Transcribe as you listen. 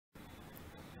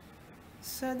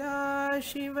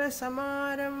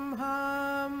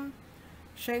सदाशिवसमारम्भां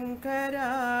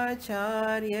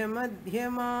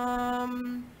शङ्कराचार्यमध्यमाम्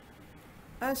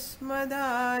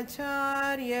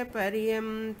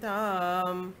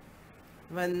अस्मदाचार्यपर्यन्तां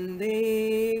वन्दे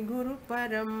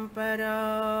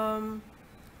गुरुपरम्पराम्।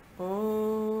 ॐ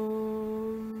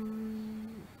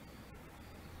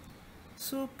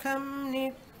सुखं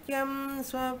नित्यं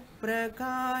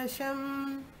स्वप्रकाशं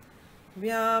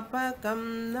व्यापकं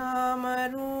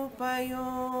नामरूपयोः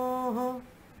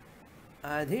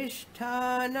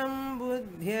अधिष्ठानं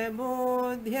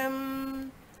बुद्ध्यबोध्यं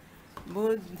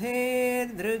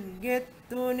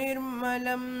बुद्धेर्दृग्यत्तु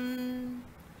निर्मलम्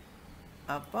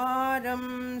अपारं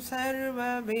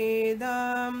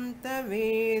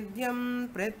सर्ववेदान्तवेद्यं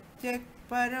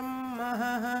प्रत्यक्परं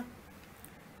महः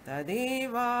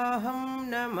तदेवाहं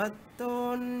न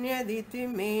मत्तोऽन्यदिति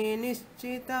मे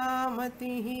निश्चिता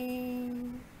मतिः।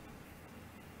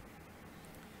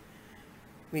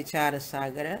 विचार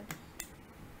सागर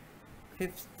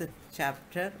 5th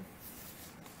chapter,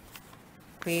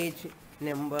 page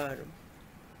number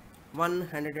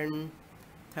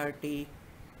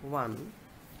 131.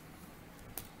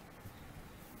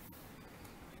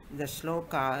 The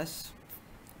slokas,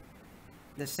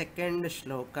 the second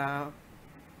shloka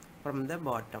from the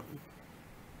bottom.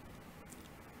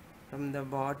 From the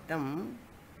bottom,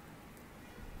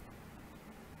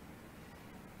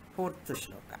 4th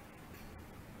shloka.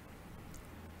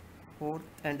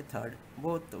 4th and 3rd,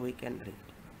 both we can read.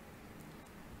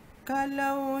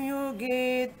 कलौ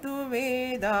युगे तु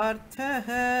वेदार्थः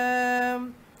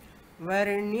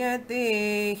वर्ण्यते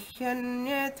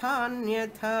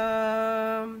ह्यन्यथान्यथा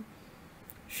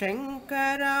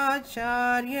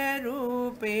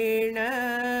शङ्कराचार्यरूपेण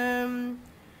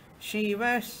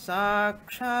शिवः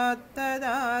साक्षात्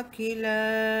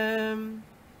तदाखिलम्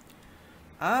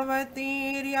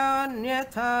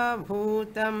अवतीर्यान्यथा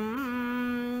भूतम्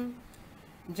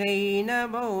जैनबौद्धादिकं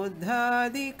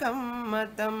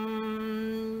मतम्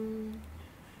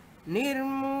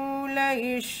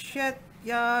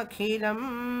निर्मूलयिष्यत्याखिलं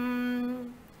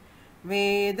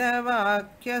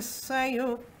वेदवाक्यस्य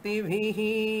युक्तिभिः।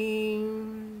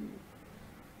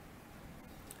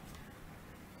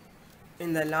 In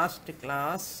the last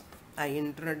class, I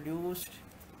introduced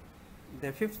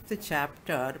the 5th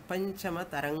chapter, Panchama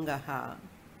Tarangaha,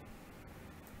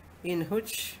 in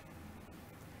which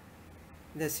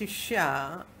the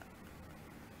Sishya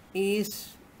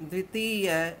is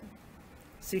Dvitiya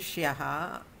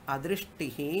Sishyaha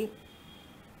Adrishtihi.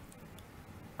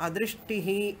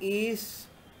 Adrishtihi is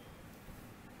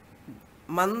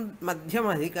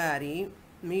Madhyamadhikari,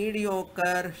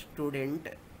 mediocre student.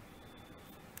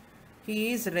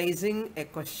 He is raising a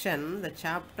question. The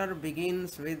chapter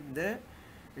begins with the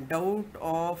doubt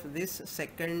of this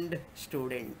second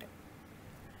student,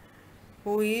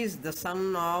 who is the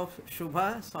son of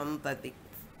Shubha Santati.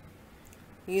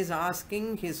 He is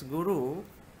asking his guru.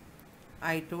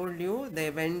 I told you they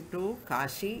went to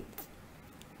Kashi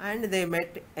and they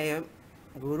met a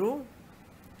guru.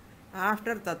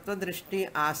 After Tattvadrishti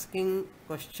asking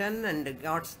question and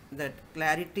got that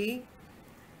clarity,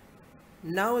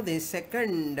 now the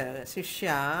second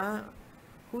Sishya,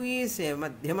 who is a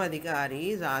Madhyamadhikari,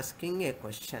 is asking a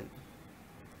question.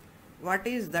 What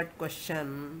is that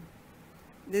question?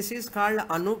 This is called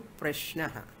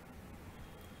Anuprashnaha.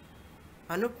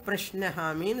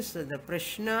 Anuprashnaha means the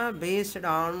prashna based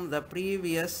on the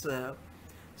previous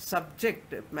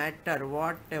subject matter,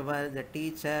 whatever the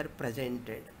teacher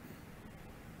presented.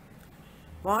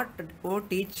 What, oh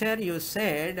teacher, you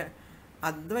said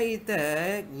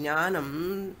Advaita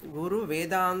Jnanam Guru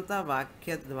Vedanta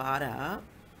Vakya Dvara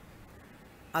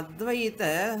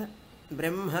Advaita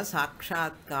Brahma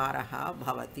Sakshatkaraha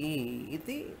Bhavati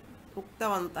iti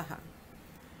Uktavantaha.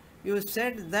 You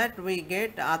said that we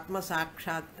get Atma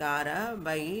Sakshatkara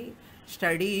by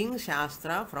studying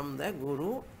Shastra from the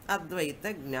Guru,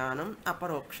 Advaita Jnanam,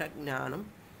 Aparoksha Jnanam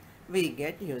we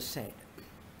get, you said.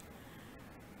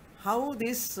 How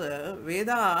this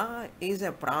Veda is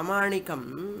a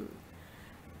Pramanikam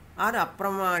or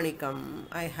Apramanikam,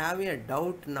 I have a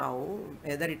doubt now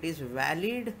whether it is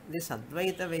valid, this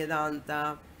Advaita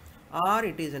Vedanta, or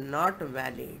it is not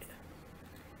valid.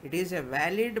 It is a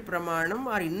valid pramanam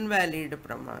or invalid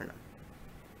pramanam.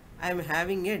 I am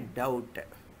having a doubt.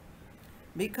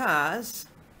 Because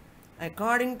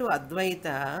according to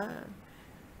Advaita,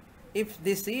 if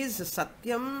this is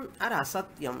Satyam or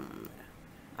Asatyam,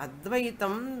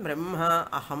 Advaitam Brahma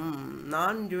Aham,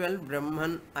 non-dual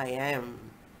Brahman I am,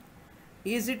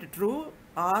 is it true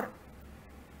or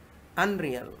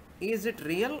unreal? Is it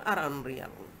real or unreal?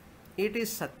 It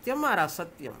is Satyam or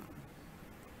Asatyam?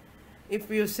 If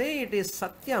you say it is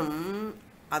Satyam,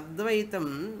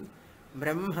 Advaitam,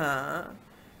 Brahma,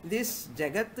 this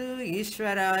Jagat,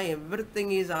 Ishvara,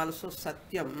 everything is also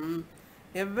Satyam.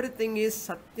 Everything is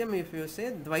Satyam. If you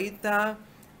say Dvaita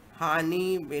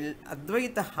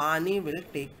Advaita Hani will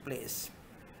take place.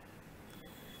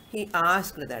 He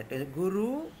asked that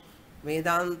Guru,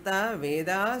 Vedanta,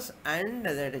 Vedas and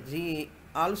that G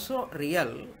also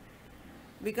real,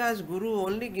 because Guru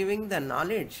only giving the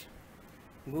knowledge.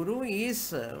 Guru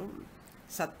is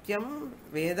Satyam,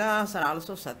 Vedas are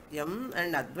also Satyam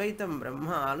and Advaitam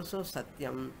Brahma also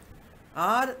Satyam.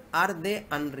 Or are they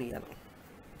unreal?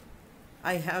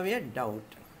 I have a doubt.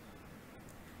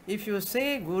 If you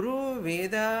say Guru,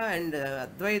 Veda and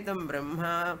Advaitam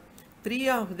Brahma, three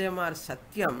of them are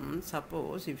Satyam,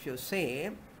 suppose if you say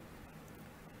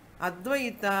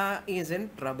Advaita is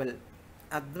in trouble,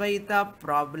 Advaita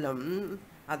problem,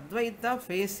 Advaita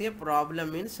face a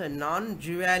problem means a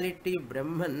non-duality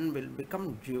Brahman will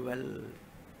become dual.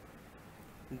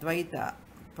 Dvaita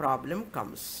problem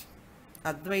comes.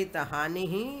 Advaita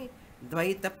hanihi,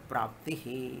 Dvaita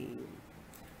praptihi.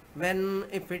 When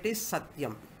if it is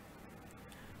Satyam,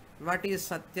 what is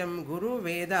Satyam? Guru,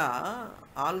 Veda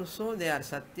also they are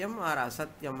Satyam or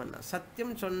Asatyam.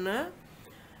 Satyam chonna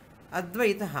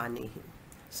Advaita hanihi.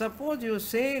 Suppose you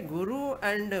say Guru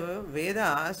and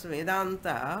Vedas,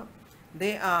 Vedanta,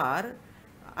 they are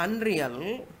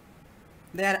unreal.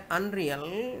 They are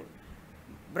unreal.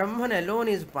 Brahman alone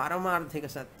is Paramarthika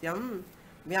Satyam.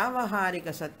 Vyavaharika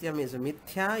Satyam is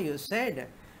Mithya, you said.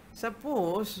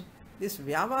 Suppose this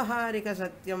Vyavaharika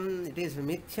Satyam, it is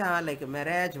Mithya like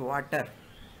marriage water,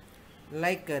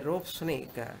 like a rope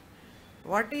snake.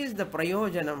 What is the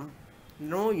prayojanam?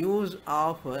 No use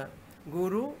of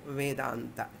Guru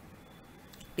Vedanta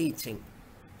teaching.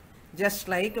 Just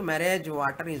like marriage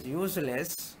water is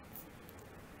useless,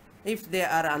 if they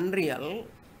are unreal,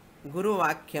 Guru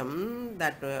Vakyam,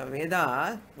 that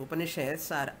Veda,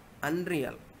 Upanishads are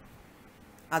unreal.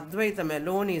 Advaitam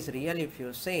alone is real if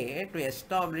you say, to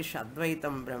establish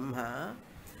Advaitam Brahma.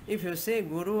 If you say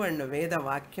Guru and Veda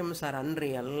Vakyams are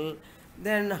unreal,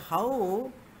 then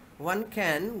how one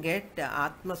can get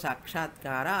Atma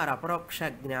Sakshatkara or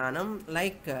Aparoksha Jnanam,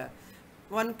 like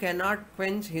one cannot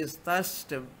quench his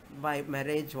thirst by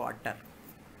marriage water.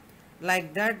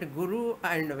 Like that, Guru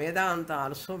and Vedanta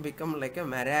also become like a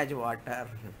marriage water.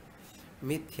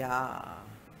 Mithya.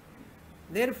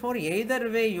 Therefore, either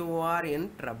way you are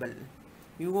in trouble.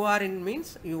 You are in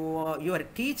means your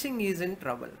teaching is in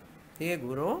trouble. Hey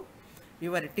Guru,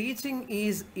 your teaching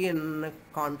is in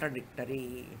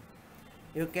contradictory.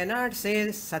 You cannot say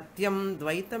Satyam,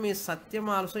 Dvaitam is Satyam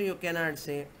also you cannot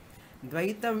say.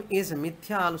 Dvaitam is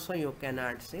Mithya also you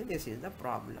cannot say. This is the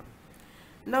problem.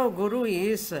 Now Guru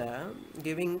is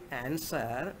giving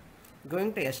answer,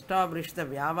 going to establish the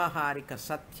Vyavaharika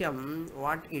Satyam,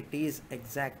 what it is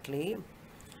exactly.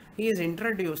 He is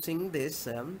introducing this.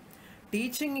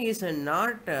 Teaching is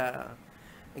not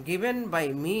given by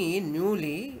me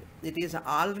newly, it is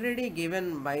already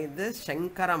given by the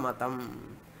Shankara Matam.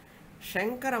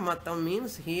 Shankara Matam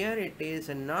means here it is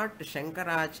not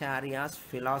Shankaracharya's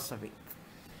philosophy.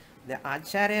 The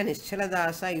Acharya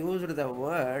Nischaladasa used the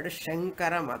word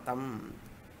Shankara Matam.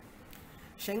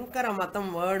 Shankara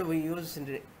Matam word we use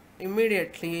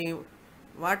immediately.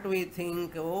 What we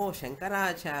think, oh,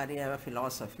 Shankaracharya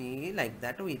philosophy, like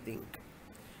that we think.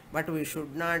 But we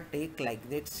should not take like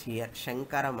this here,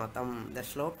 Shankara Matam. The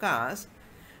shlokas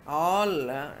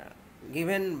all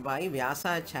given by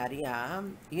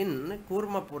Vyasacharya in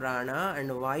Kurma Purana and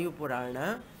Vayu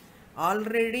Purana.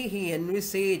 Already he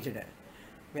envisaged.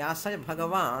 Vyasa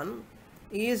Bhagavan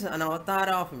is an avatar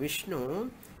of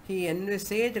Vishnu. He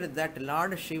envisaged that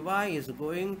Lord Shiva is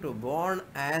going to born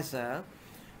as a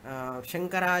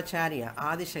Shankaracharya,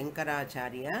 Adi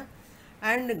Shankaracharya,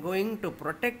 and going to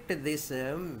protect this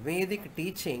Vedic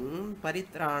teaching,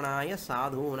 Paritranaya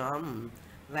Sadhunam.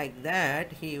 Like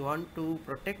that, he want to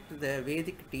protect the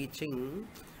Vedic teaching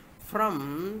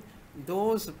from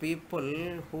those people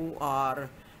who are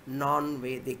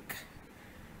non-Vedic.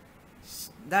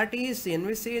 That is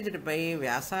envisaged by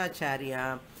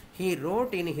Vyasacharya. He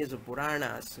wrote in his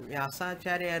Puranas.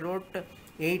 Vyasacharya wrote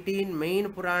 18 main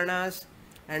Puranas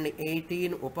and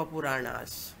 18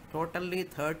 Upapuranas. Totally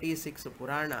 36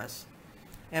 Puranas.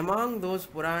 Among those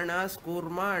Puranas,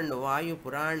 Kurma and Vayu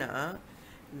Purana,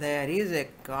 there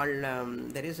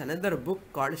is another book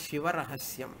called Shiva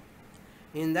Rahasyam.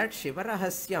 In that Shiva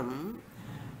Rahasyam,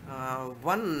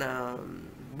 one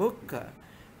book,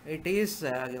 it is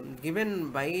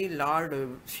given by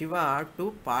Lord Shiva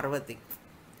to Parvati.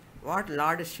 What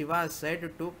Lord Shiva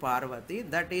said to Parvati,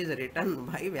 that is written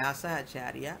by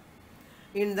Vyasacharya.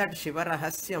 In that Shiva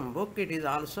Rahasyam book, it is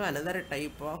also another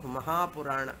type of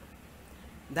Mahapurana.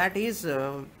 That is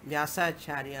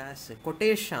Vyasacharya's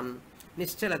quotation,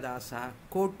 Nischala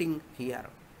quoting here.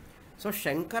 So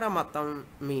Shankara Matam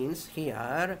means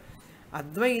here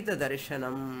Advaita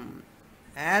Darshanam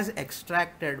as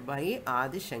extracted by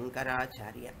Adi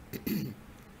Shankaracharya.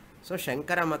 So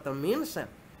Shankara Matam means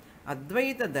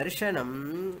Advaita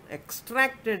Darshanam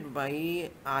extracted by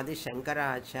Adi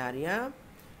Shankaracharya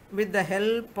with the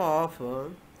help of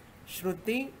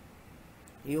Shruti,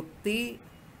 Yukti,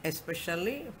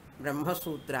 especially Brahma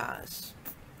Sutras,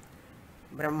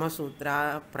 Brahma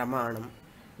Sutra Pramanam.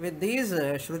 With these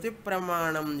Shruti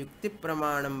Pramanam, Yukti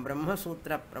Pramanam, Brahma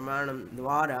Sutra Pramanam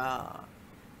Dwara,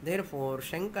 therefore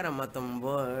Shankara Matam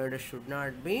word should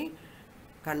not be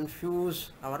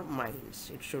confuse our minds.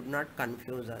 It should not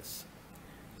confuse us.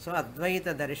 So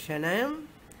Advaita Darshanam,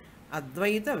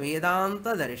 Advaita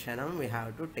Vedanta Darshanam we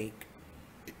have to take.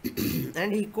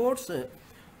 And he quotes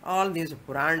all these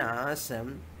Puranas.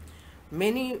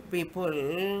 Many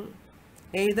people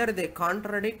either they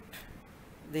contradict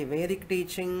the Vedic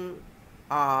teaching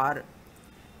or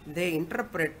they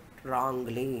interpret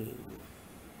wrongly.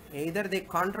 Either they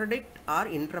contradict or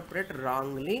interpret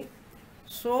wrongly.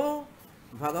 So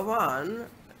Bhagavan,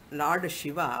 Lord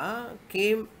Shiva,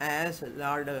 came as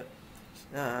Lord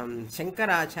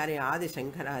Shankaracharya, Adi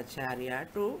Shankaracharya,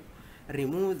 to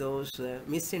remove those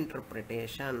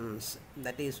misinterpretations.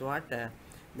 That is what the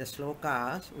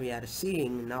slokas we are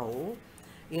seeing now.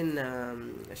 In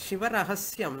Shiva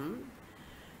Rahasyam,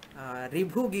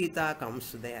 Ribhu Gita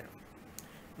comes there.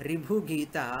 Ribhu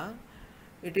Gita,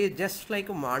 it is just like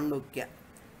Mandukya.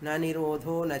 Na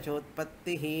nirodho na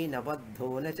chotpattihi na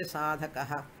baddho na cha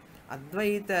sadhakaha.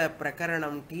 Advaita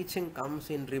Prakaranam teaching comes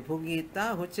in Ribhu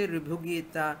Gita, which is Ribhu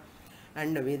Gita,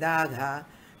 and Vidagha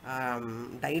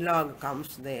dialogue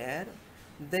comes there.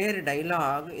 Their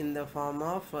dialogue in the form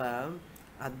of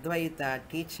Advaita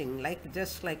teaching, like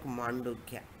just like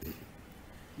Mandukya.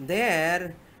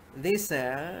 There, this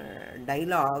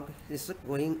dialogue is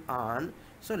going on.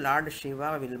 So Lord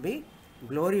Shiva will be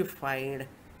glorified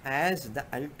as the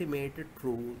ultimate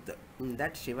truth in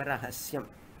that Shiva Rahasyam.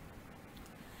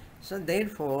 So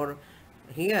therefore,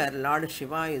 here Lord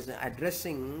Shiva is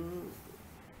addressing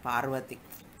Parvati.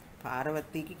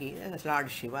 Parvati,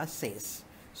 Lord Shiva says.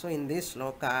 So in this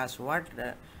slokas, what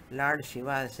Lord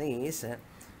Shiva says,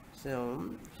 so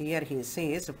here he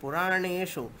says,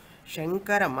 Puraneshu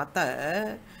Shankara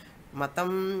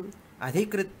Matam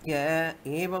Adhikritya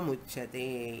Evam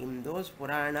Uchyate. In those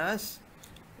Puranas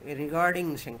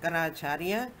regarding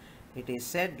Shankaracharya, it is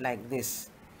said like this: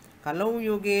 Kalau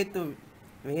yuge tu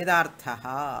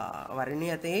Vedarthaha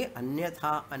Varnyate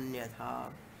Anyatha Anyatha.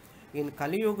 In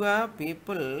Kali Yuga,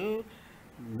 people,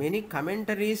 many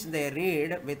commentaries they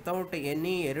read without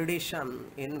any erudition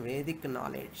in Vedic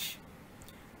knowledge.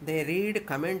 They read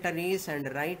commentaries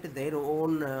and write their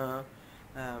own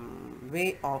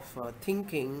way of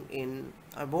thinking in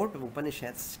about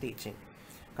Upanishads teaching.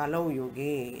 Kalau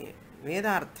Yuge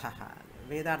Vedarthaha.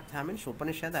 Vedartha means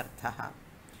Upanishad Arthaha.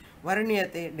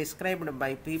 Varnyate, described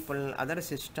by people, other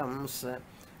systems,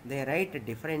 they write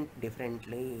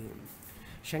differently.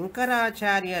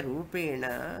 Shankaracharya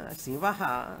Rupena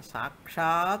Sivaha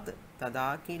Sakshat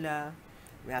Tadakila.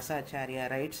 Vyasacharya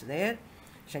writes there,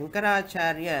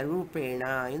 Shankaracharya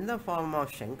Rupena, in the form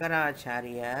of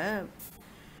Shankaracharya,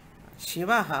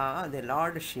 Shivaha, the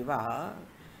Lord Shiva,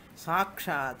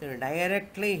 Sakshat,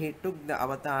 directly he took the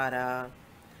avatara.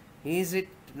 Is it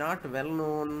not well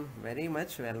known? Very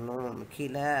much well known.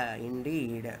 Kila,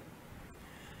 indeed.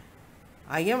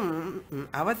 Ayam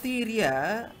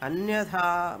avatirya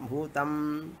anyatha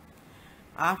bhutam.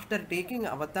 After taking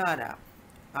avatara,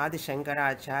 Adi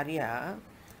Shankaracharya,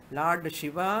 Lord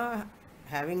Shiva,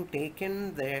 having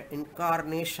taken the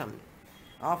incarnation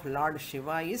of Lord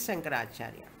Shiva, is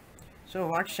Shankaracharya. So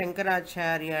what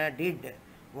Shankaracharya did,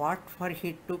 what for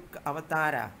he took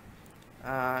avatara,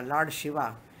 Lord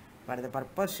Shiva, for the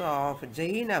purpose of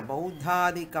Jaina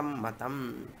Bauddhadikam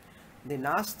Matam, the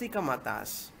Nastika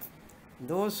Matas,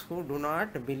 those who do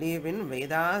not believe in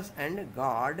Vedas and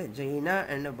God, Jaina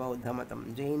and Bauddha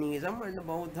Matam, Jainism and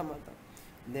Bauddha Matam.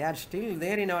 They are still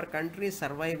there in our country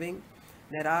surviving.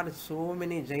 There are so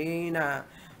many Jaina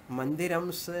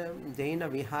mandirams, Jaina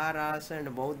viharas and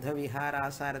Bauddha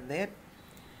viharas are there.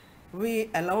 We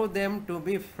allow them to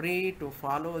be free to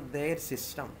follow their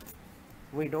system.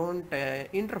 We don't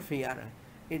interfere.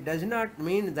 It does not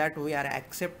mean that we are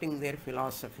accepting their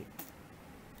philosophy.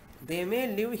 They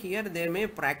may live here, they may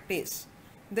practice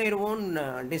their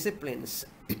own disciplines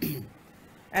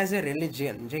as a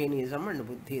religion, Jainism and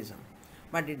Buddhism.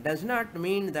 but it does not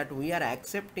mean that we are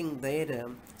accepting their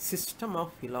system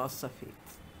of philosophy.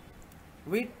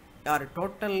 We are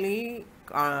totally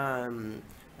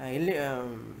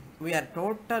we are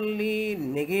totally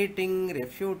negating,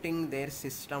 refuting their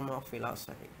system of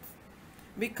philosophy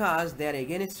because they are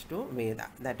against to Veda.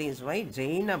 That is why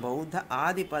Jaina, Bauddha,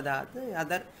 Adipadat,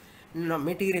 other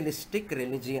materialistic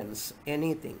religions,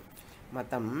 anything.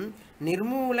 Matam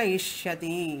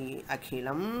nirmoolayishyati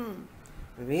akhilam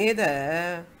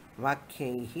Veda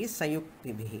vakyaihi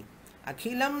sayuktibhihi.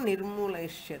 Akhilam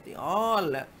nirmoolayishyati.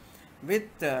 All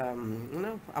with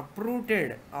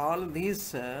uprooted all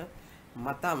these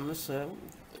matams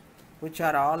which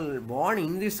are all born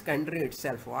in this country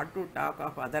itself. What to talk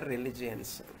of other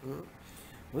religions?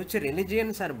 Which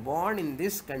religions are born in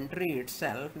this country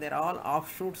itself? They are all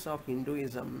offshoots of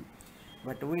Hinduism,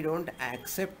 but we don't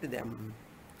accept them.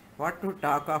 What to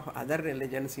talk of other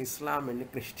religions, Islam and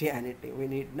Christianity? We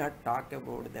need not talk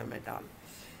about them at all.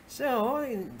 So,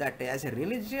 that as a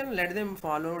religion, let them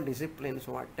follow disciplines,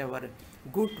 whatever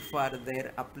good for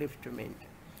their upliftment.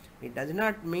 It does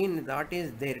not mean that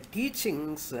is their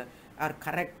teachings are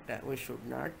correct. We should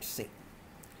not say.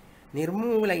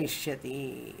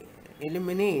 Nirmoolayishyati,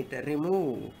 eliminate,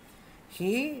 remove.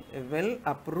 He will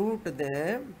uproot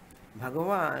the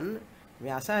Bhagavan.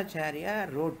 Vyasacharya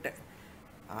wrote,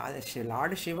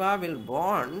 Lord Shiva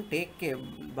will take a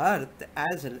birth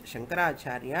as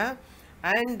Shankaracharya,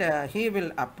 and he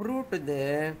will uproot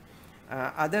the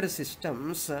other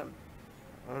systems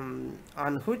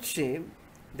on which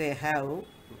they have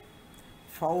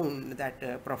found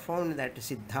that profound that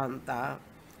Siddhanta.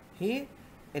 He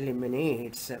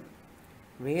eliminates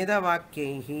Veda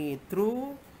Vakyaihi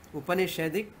through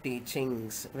Upanishadic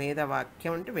teachings. Veda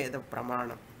Vakyam and Veda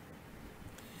Pramanam.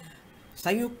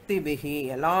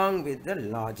 Sayuktibihi, along with the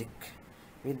logic,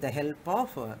 with the help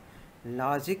of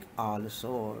logic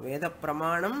also. Veda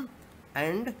Pramanam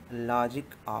and logic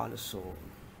also.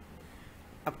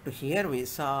 Up to here we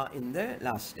saw in the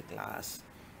last class.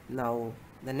 Now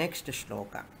the next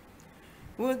shloka.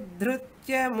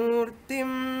 Uddhrutya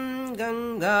murtim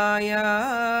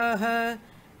gangayah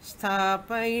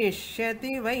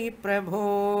sthapayishyati vai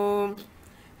prabho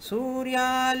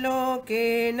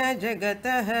suryalokena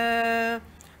jagatah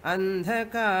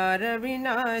andhakara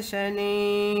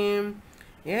vinashane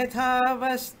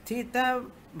yathavasthita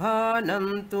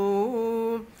bhanam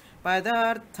tu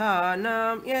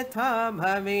padarthanam yatha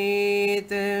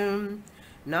bhavet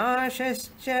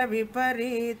nashascha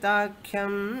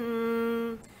viparitakyam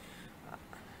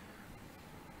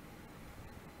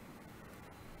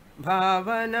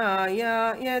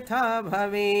bhavanaya yatha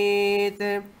bhavet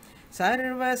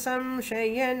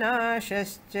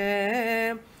sarvasamshayanashascha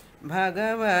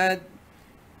bhagavat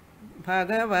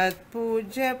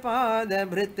pujya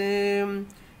padabhrit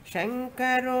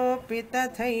Shankaropi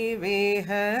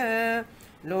tathaiveha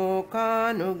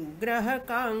lokanugraha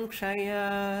kankshaya.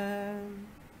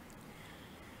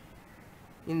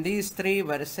 In these three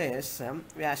verses,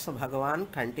 Vyasa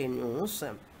Bhagavan continues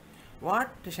what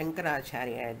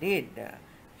Shankaracharya did.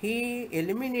 He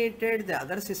eliminated the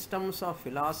other systems of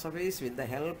philosophies with the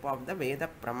help of the Veda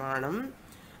Pramanam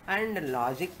and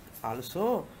logic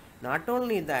also. Not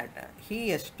only that,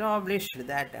 he established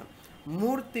that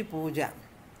Murti Puja.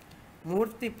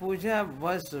 Murti Puja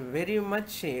was very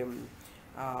much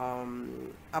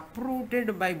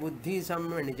uprooted by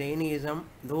Buddhism and Jainism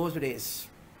those days.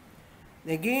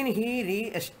 Again he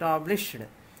re-established.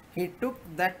 He took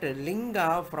that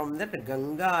linga from that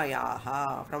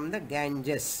Gangayaha, from the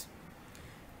Ganges.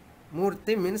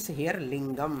 Murti means here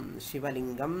lingam,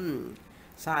 Shivalingam,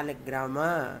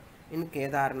 Salagrama, in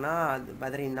Kedarnath,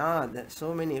 Badrinath,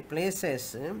 so many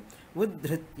places.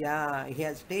 Uddhritya, he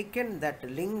has taken that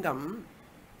lingam,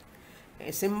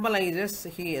 symbolizes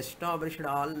he established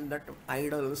all that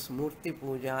idols, Murti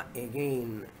Puja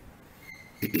again.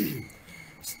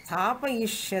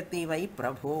 Sthapayishyati vai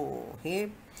Prabhu.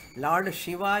 He, Lord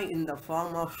Shiva in the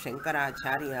form of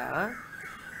Shankaracharya,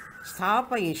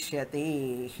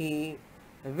 Sthapayishyati, he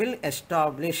will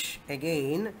establish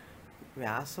again.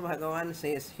 Vyasa Bhagavan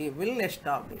says he will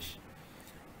establish.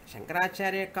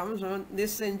 Shankaracharya comes on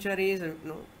this centuries,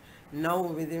 now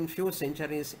within few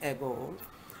centuries ago.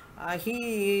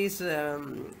 He is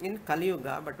in Kali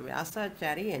Yuga, but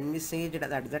Vyasacharya envisaged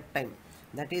at that time.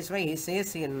 That is why he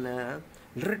says in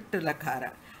Rit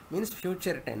Lakara, means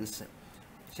future tense.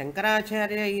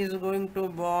 Shankaracharya is going to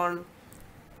born,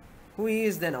 who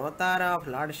is the avatar of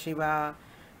Lord Shiva,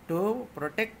 to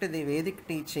protect the Vedic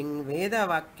teaching, Veda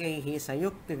Vakyaihi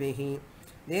Sayuktivihi.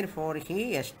 Therefore,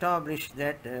 he established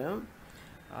that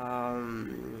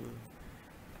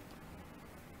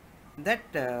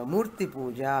that Murti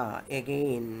Puja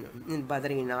again in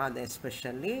Badrinath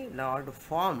especially, Lord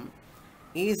form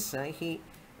is he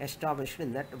established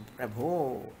in that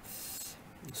Prabhu.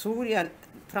 Surya,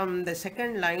 from the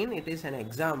second line, it is an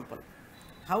example.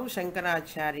 How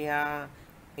Shankaracharya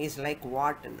is like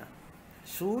what?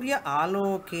 Surya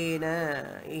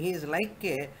Alokena, he is like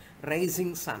a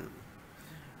rising sun.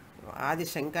 Adi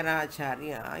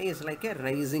Shankaracharya is like a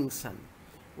rising sun.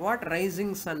 What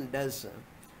rising sun does?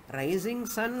 Rising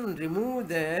sun remove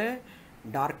the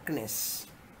darkness.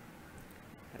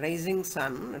 Rising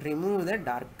sun remove the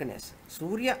darkness.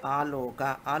 Surya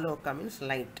Aloka. Aloka means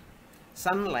light.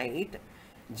 Sunlight.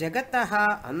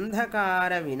 Jagataha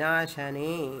andhakara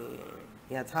vinashane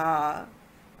yatha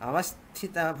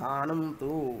avasthita bhanam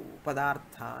tu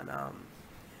padarthanam.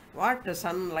 What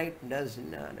sunlight does?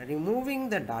 Removing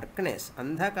the darkness.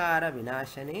 Andhakara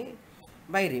vinashane.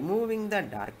 By removing the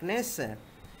darkness,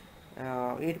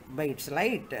 by its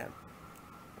light,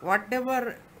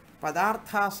 whatever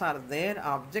padarthas are there,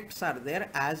 objects are there,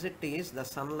 as it is, the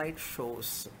sunlight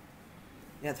shows.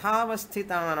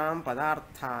 Yathavasthitanam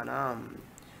padarthanam.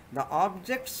 The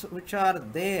objects which are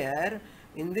there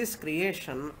in this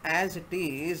creation, as it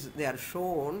is, they are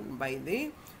shown by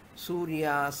the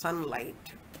Surya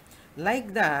sunlight.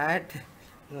 Like that,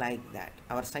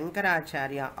 our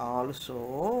Shankaracharya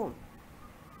also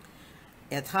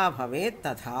yatha bhavet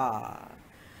tatha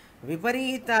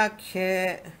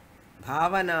viparitakhya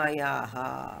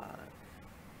bhavanayaha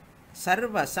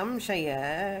sarva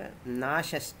samshaya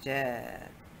nashascha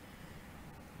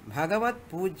bhagavat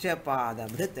pujya pada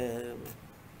bhrit.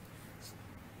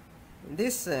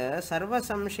 This sarva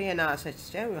samshaya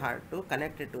nashascha, we have to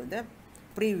connect it to the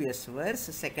previous verse,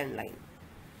 second line.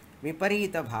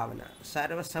 Viparita bhavana,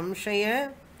 sarva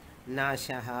samshaya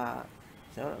nashaha.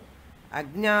 So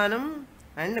ajnanam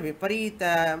and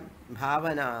viparita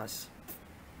bhavanas.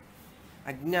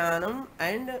 Ajnanam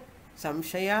and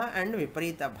samshaya and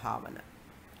viparita bhavana.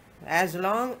 As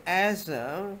long as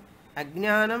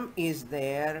ajnanam is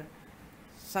there,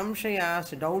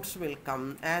 samshayas, doubts will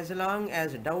come. As long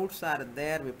as doubts are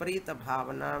there, viparita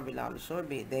bhavana will also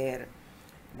be there.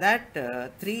 That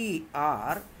three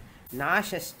are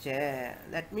nashascha.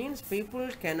 That means people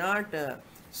cannot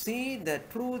see the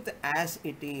truth as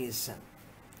it is.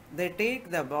 They take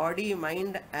the body,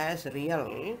 mind as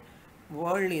real.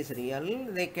 World is real.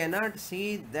 They cannot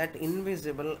see that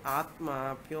invisible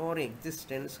Atma, pure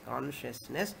existence,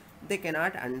 consciousness. They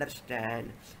cannot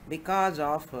understand. Because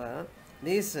of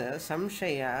this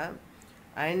samshaya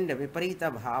and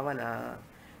viparita bhavana,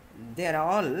 they are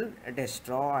all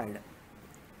destroyed.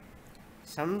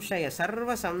 Samshaya,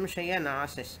 sarva samshaya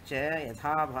nashascha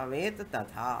yatha bhavet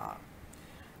tatha.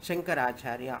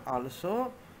 Shankaracharya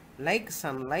also, like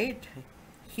sunlight,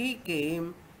 he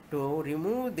came to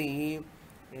remove the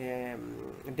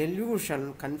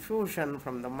delusion, confusion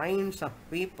from the minds of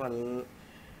people,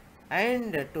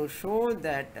 and to show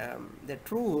that the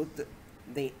truth,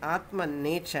 the Atman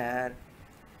nature,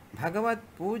 Bhagavat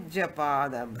Pujya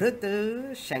Pada Bhrit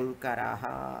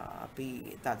Shankaraha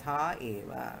api tatha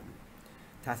eva.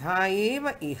 Tatha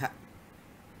eva iha.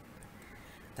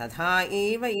 Tatha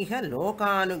eva iha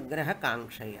lokanugraha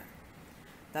kankshaya.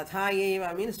 Tatha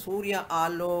eva means Surya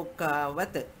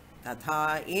alokavat.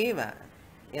 Tatha eva.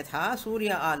 Yatha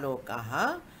Surya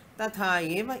alokaha. Tatha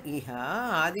eva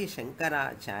iha. Adi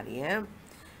Shankaracharya.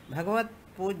 Bhagavat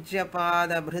Pujya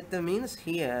Pada Bhrit means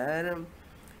here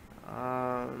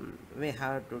we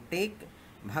have to take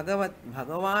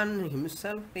Bhagavan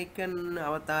himself taken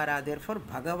avatara, therefore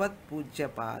Bhagavat Pujya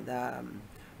Pada,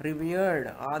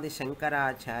 revered Adi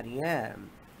Shankaracharya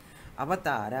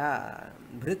avatara.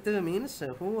 Bhrit means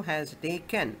who has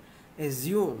taken,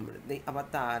 assumed the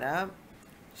avatara,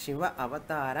 Shiva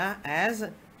avatara as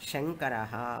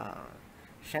Shankaraha.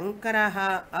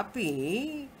 Shankaraha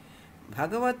api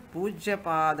Bhagavat Pujya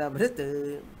Pada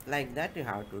Bhrit. Like that you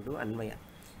have to do Anvaya.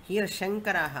 Here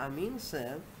Shankaraha means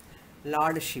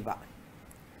Lord Shiva.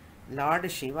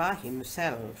 Lord Shiva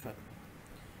himself.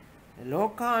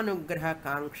 Lokanugraha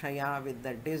Kankshaya, with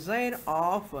the desire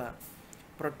of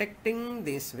protecting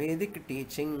this Vedic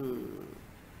teaching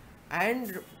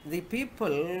and the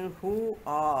people who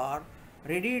are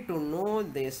ready to know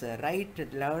this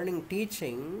right learning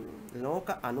teaching,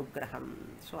 Loka Anugraham.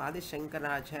 So Adi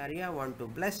Shankaracharya want to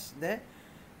bless the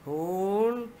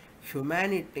whole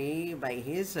humanity by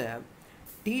his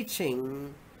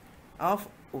teaching of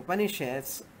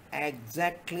Upanishads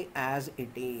exactly as it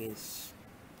is.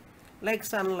 Like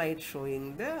sunlight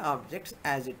showing the objects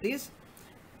as it is.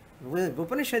 With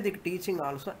Upanishadic teaching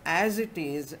also as it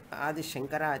is, Adi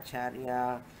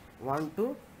Shankaracharya want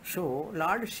to show,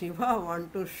 Lord Shiva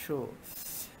want to show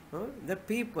the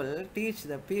people, teach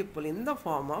the people in the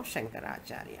form of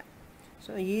Shankaracharya.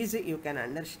 So easy, you can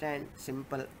understand,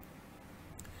 simple.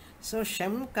 So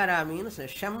Shankara means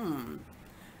Sham.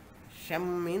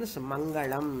 Sham means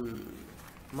Mangalam.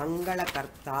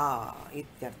 Mangalakarta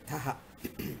ityartha.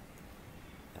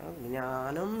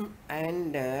 Jnanam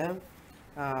and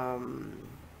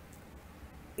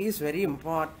is very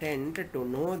important to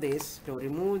know this, to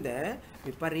remove the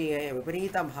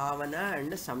viparita bhavana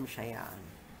and samshaya.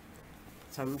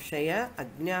 Samshaya,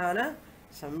 ajnana,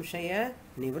 samshaya,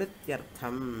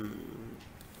 nivrityartham.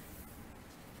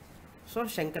 So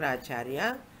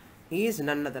Shankaracharya is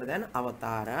none other than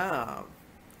Avatara.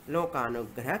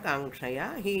 Lokanugraha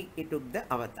Kankshaya, he took the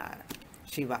Avatara,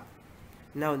 Shiva.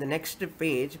 Now the next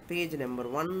page, page number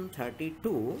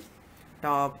 132,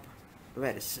 top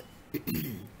verse.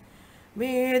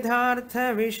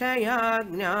 Vedhartha Vishaya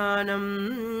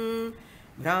Jnanam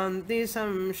Bhranti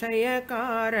Samshaya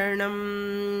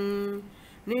Karanam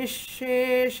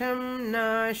Nishesham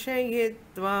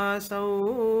Nashayitva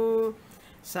Sau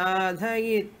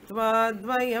Sadhayitva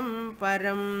Dvayam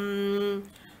Param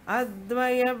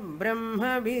Advaya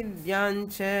Brahma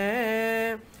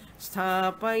Vidyancha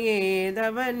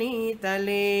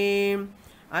Sthapayedavanitale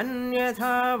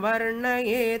Anyatha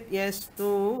Varnayet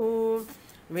Yastu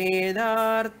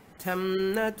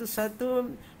Vedartham Natu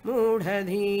Satu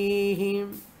Mudhadhi.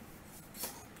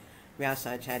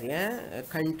 Vyasacharya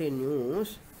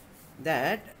continues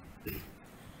that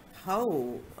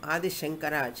how Adi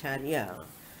Shankaracharya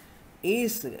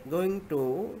is going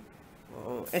to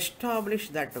establish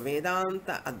that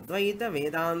Vedanta, Advaita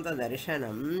Vedanta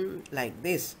Darshanam like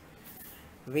this.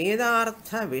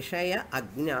 Vedartha Vishaya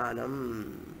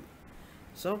Ajnanam.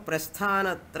 So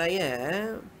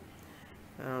Prasthanatraya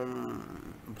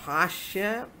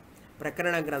Bhashya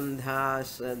Prakarana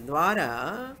Grandhas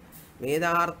Dwara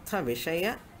Vedartha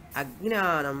Vishaya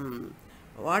Ajnanam.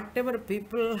 Whatever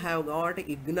people have got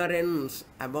ignorance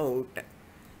about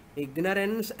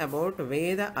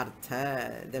Veda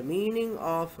Artha, the meaning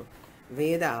of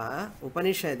Veda,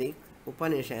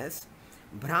 Upanishads,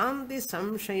 Bhranti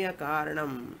Samshaya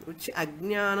Karanam, which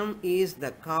Ajnanam is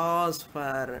the cause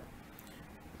for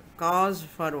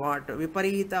what?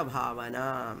 Viparita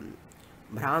Bhavana.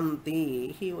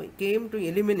 Bhranti, he came to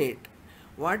eliminate.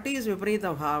 What is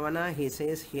Viparita Bhavana? He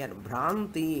says here,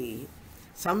 Bhranti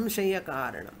Samshaya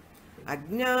Karanam.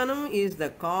 Ajnanam is the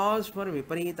cause for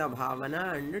Viparita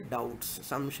Bhavana and doubts,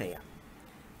 Samshaya.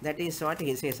 That is what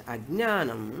he says.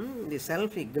 Ajnanam, the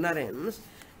self-ignorance,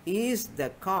 is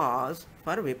the cause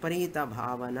for Viparita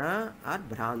Bhavana or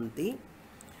Bhranti.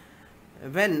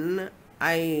 When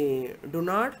I do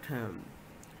not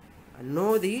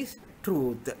know the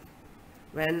truth,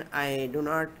 when I do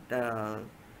not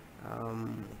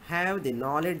have the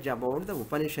knowledge about the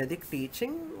Upanishadic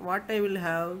teaching, what I will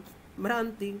have?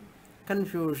 Bhranti,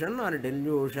 confusion or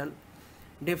delusion,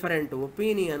 different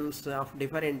opinions of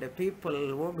different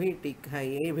people, wo bhi tik hai,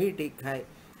 ye bhi tik hai.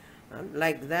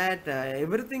 Like that,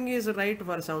 everything is right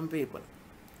for some people.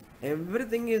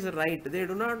 Everything is right. They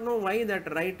do not know why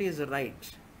that right is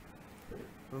right.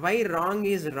 Why wrong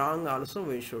is wrong also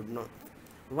we should know.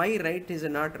 Why right is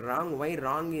not wrong, why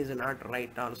wrong is not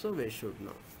right also we should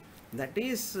know. That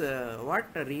is what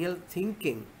real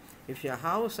thinking. If you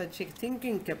have such a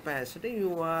thinking capacity,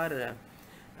 you are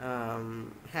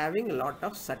having a lot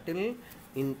of subtle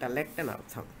intellect and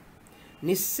artham.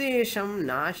 Nissesham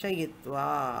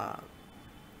nashayitva.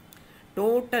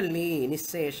 Totally,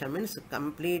 nissesham means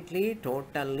completely,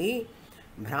 totally.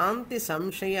 Bhranti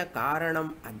samshaya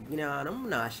karanam ajnanam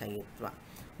nashayitva.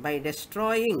 By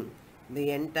destroying the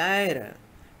entire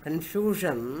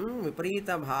confusion,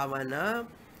 viparita bhavana,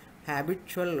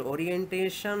 habitual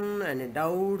orientation and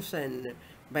doubts, and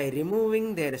by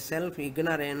removing their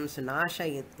self-ignorance,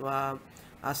 nashayitva,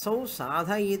 asau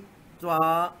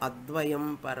sadhayitva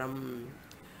advayam param.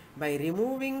 By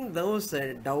removing those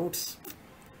doubts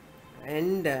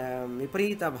and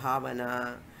viparita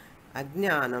bhavana,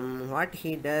 ajnanam, what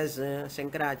he does,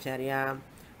 Shankaracharya,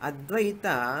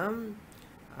 advaita,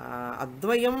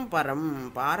 advayam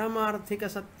param, paramarthika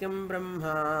satyam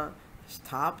brahma,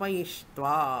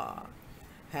 sthapayishtva,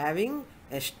 having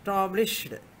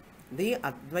established the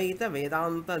Advaita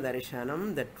Vedanta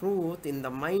Darshanam, the truth, in the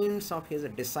minds of his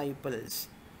disciples.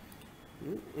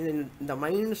 In the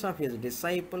minds of his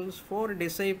disciples, 4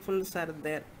 disciples are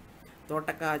there.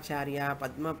 Totakacharya,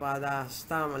 Padmapada,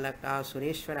 Hastamalaka,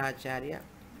 Sureshwaracharya,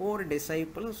 4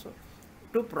 disciples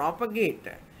to propagate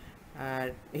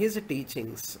his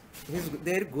teachings,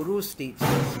 their guru's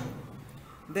teachings.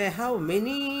 They have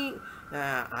many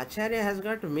Acharya has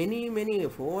got many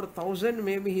 4,000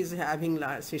 maybe he is having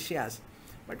sishyas,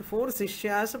 but 4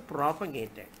 sishyas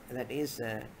propagated. That is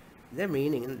the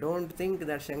meaning. Don't think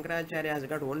that Shankaracharya has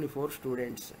got only 4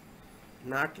 students.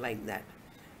 Not like that.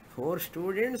 4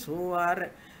 students who are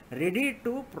ready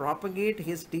to propagate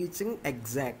his teaching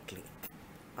exactly.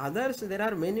 Others, there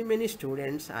are many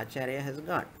students Acharya has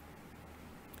got.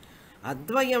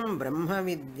 Advayam Brahma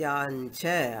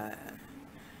Vidyancha.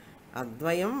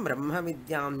 Advayam Brahma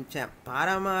Vidyamcha.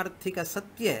 Paramarthika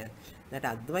Satya. That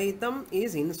Advaitam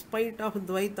is in spite of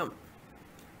Dvaitam.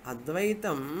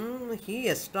 Advaitam he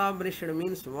established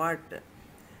means what?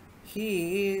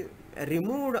 He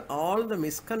removed all the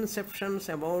misconceptions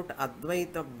about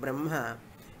Advaita Brahma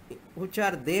which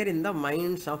are there in the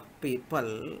minds of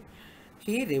people.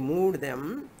 He removed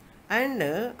them and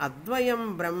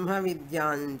Advayam Brahma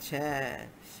Vidyancha.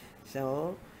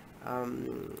 So,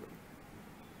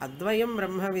 Advayam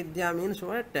Brahma Vidya means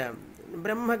what?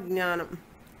 Brahma Jnanam.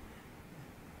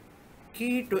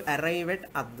 Key to arrive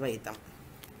at Advaitam.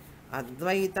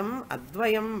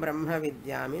 Advayam Brahma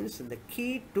Vidya means the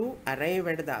key to arrive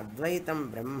at the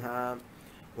Advaitam Brahma.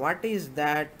 What is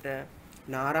that?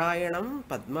 Narayanam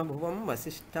Padmabhuvam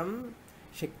Vasishtam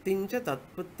Shaktincha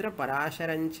Tatputra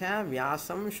Parasharancha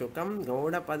Vyasam Shukam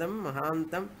Gaudapadam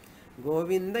Mahantam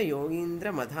Govinda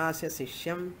Yogindra Madhasya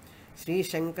Sishyam Sri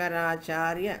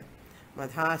Shankaracharya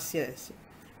Madhasya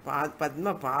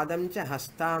Padma Padamcha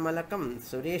Hastamalakam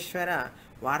Sureshwara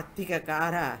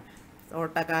Vartikakara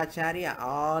Otakacharya,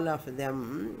 all of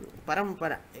them,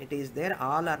 parampara, it is there,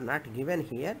 all are not given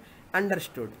here,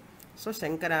 understood. So,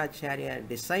 Shankaracharya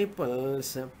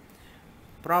disciples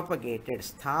propagated,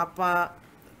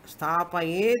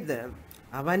 Stapayed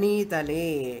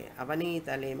Avanitale.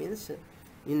 Avanitale means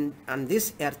on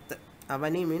this earth.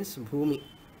 Avani means Bhumi,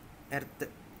 earth,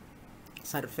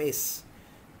 surface.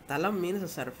 Talam means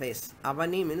surface.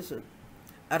 Avani means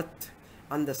earth.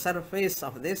 On the surface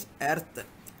of this earth.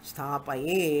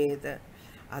 Sthapayet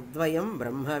Advayam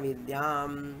Brahma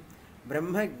Vidyam.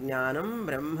 Brahma Jnanam,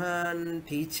 Brahman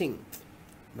teaching.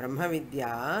 Brahma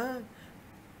Vidya,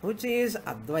 which is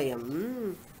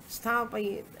Advayam,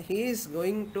 Sthapayet. He is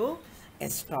going to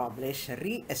establish,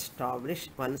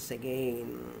 re-establish once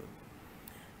again.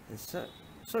 So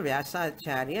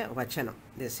Vyasacharya Vachanam.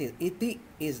 This is Iti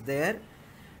is there,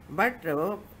 but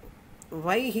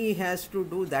why he has to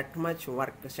do that much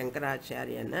work,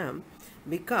 Shankaracharya na?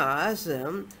 Because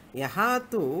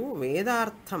Yahatu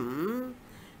Vedartham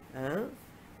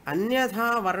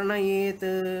Anyatha Varnayet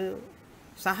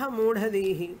Saha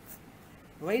Mudhadihi.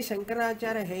 Why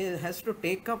Shankaracharya has to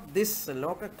take up this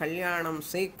Loka Kalyanam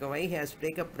sake? Why he has to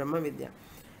take up Brahma Vidya?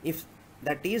 If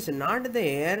that is not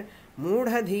there,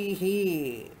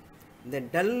 Mudhadihi, the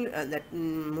dull, that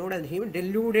Mudhadihi,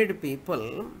 deluded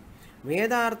people,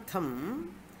 Vedartham,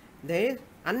 they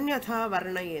Anyatha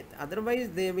Varnayet. Otherwise,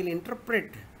 they will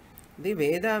interpret the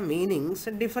Veda meanings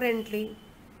differently.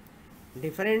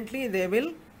 Differently, they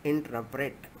will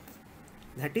interpret.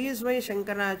 That is why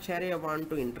Shankaracharya want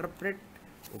to interpret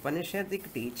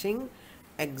Upanishadic teaching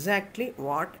exactly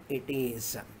what it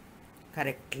is.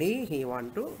 Correctly, he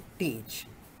want to teach.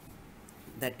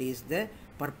 That is the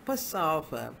purpose of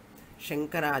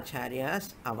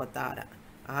Shankaracharya's avatara.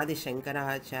 Adi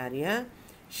Shankaracharya,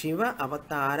 Shiva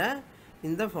avatara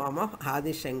in the form of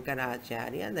Adi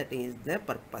Shankaracharya. That is the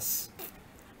purpose.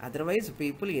 Otherwise,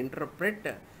 people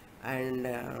interpret and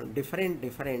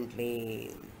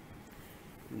differently.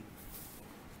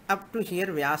 Up to here,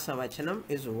 Vyasa Vachanam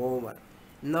is over.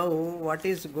 Now, what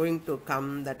is going to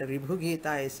come? That Ribhu Gita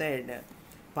I said,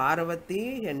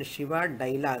 Parvati and Shiva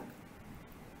dialogue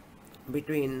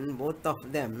between both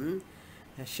of them,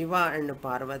 Shiva and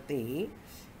Parvati.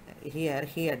 Here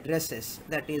he addresses,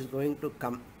 that is going to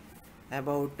come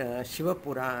about Shiva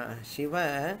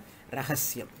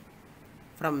Rahasyam.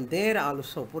 From there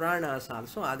also, Puranas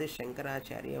also, Adi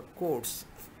Shankaracharya quotes.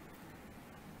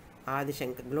 Adi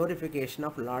Shankar, glorification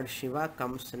of Lord Shiva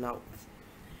comes now.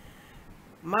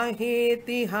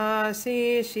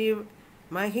 Mahetihase Shiva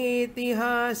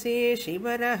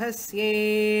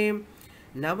Rahasye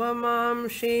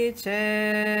Navamamshe Cha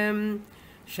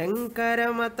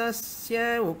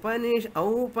Shankaramatasya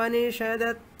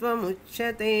Upanishadatvam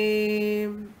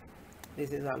Uchyate.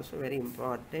 This is also very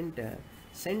important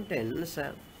sentence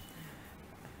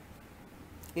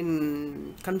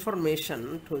in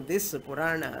confirmation to this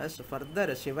Puranas.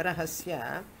 Further,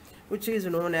 Shivarahasya, which is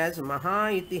known as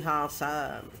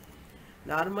Maha-Itihasa.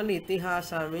 Normally,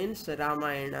 Itihasa means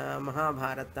Ramayana,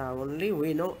 Mahabharata only.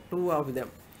 We know 2 of them.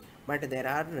 But there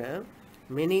are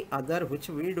many other which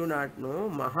we do not know.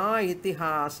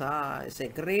 Maha-Itihasa is a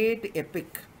great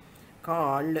epic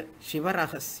called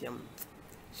Shivarahasyam.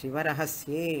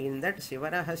 Shivarahasye, in that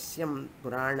Shivarahasyam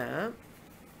Purana,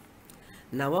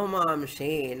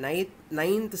 Navamamshe,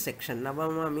 ninth section.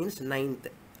 Navama means ninth.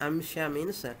 Amsha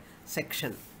means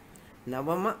section.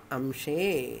 Navama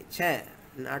Amshe Cha.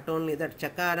 Not only that,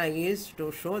 Chakara is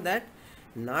to show that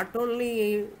not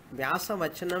only Vyasa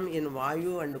Vachanam in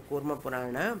Vayu and Kurma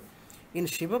Purana, in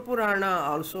Shiva Purana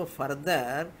also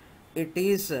further it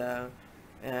is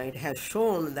it has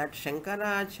shown that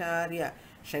Shankaracharya,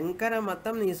 Shankara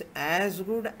Matam is as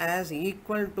good as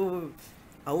equal to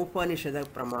Upanishad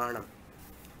Pramanam.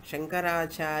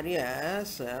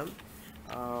 Shankaracharya's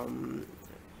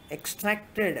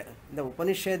extracted the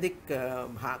Upanishadic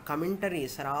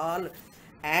commentaries are all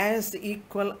as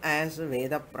equal as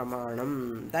Veda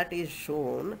Pramanam. That is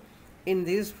shown in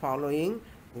these following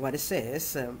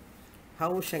verses.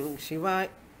 How Shiva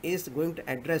is going to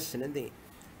address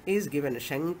is given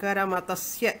Shankara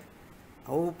Matasya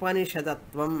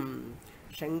Upanishadattvam.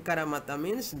 Shankara Mata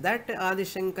means that Adi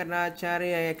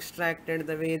Shankaracharya extracted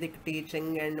the Vedic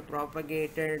teaching and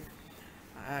propagated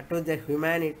to the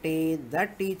humanity.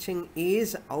 That teaching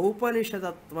is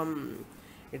Upanishadattvam.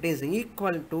 It is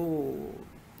equal to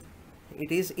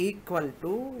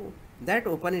that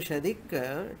Upanishadic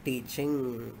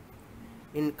teaching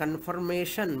in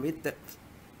confirmation with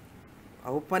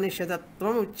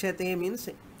Upanishadattvam Uchyate means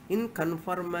in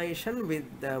confirmation with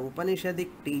the Upanishadic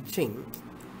teaching.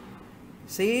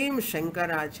 Same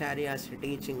Shankaracharya's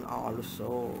teaching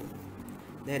also.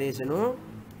 There is no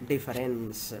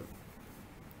difference.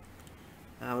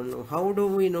 How do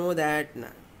we know that?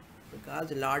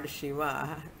 Because Lord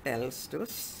Shiva tells to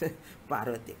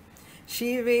Parvati,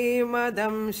 Shive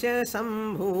madamsha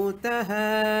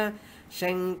sambhutaha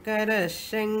Shankara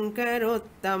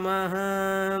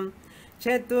Shankarottamaha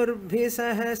Chaturbhi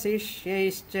saha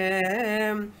sishyaischa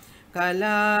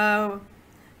Kala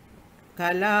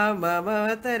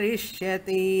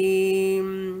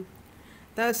bhavatarishyati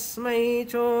Tasmai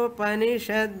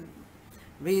chopanishad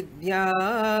Vidya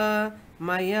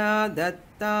Maya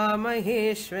datta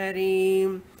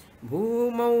maheshwari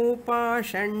Bhumau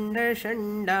pashanda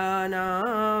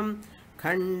shandanam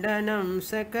Khandanam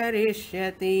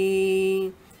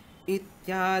sakarishyati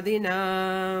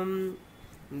Ityadinam.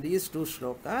 These two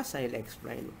shlokas I will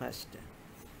explain first.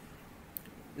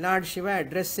 Lord Shiva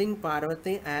addressing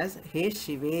Parvati as He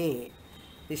Shive.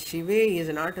 The Shive is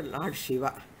not Lord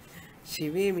Shiva.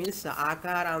 Shive means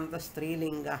Akaranta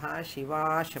Strilingaha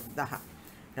Shiva Shabdaha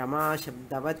Rama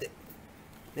Shabdavat.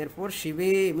 Therefore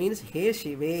Shive means He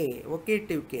Shive,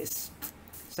 vocative case.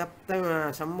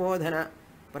 Saptama Sambodhana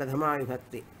Pradhama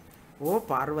Vibhakti. O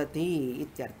Parvati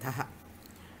ityarthaha.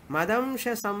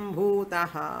 Madamsha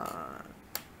Sambhutaha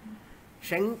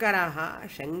Shankaraha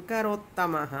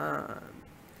Shankarottamaha.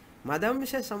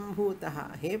 Madamsha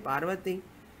Sambhutaha. He Parvati.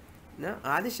 Na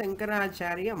Adi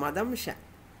Shankaracharya Madamsha.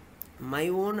 My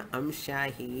own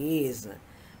Amsha he is.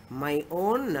 My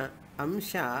own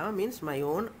Amsha means my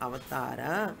own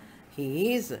avatara.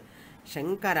 He is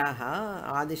Shankaraha,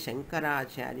 Adi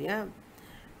Shankaracharya.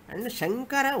 And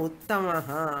Shankara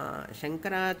Uttamaha.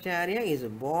 Shankaracharya is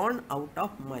born out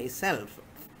of myself.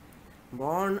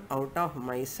 Born out of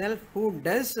myself, who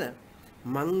does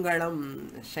Mangalam.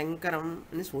 Shankaram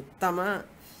means Uttama.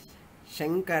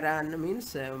 Shankaran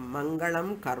means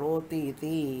Mangalam Karoti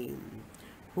iti.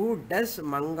 Who does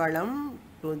Mangalam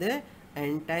to the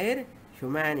entire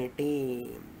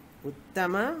humanity.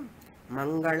 Uttama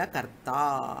Mangala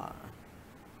Karta.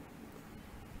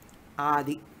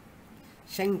 Adi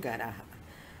Shankara.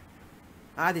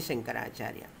 Adi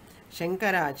Shankaracharya.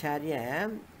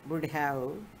 Shankaracharya would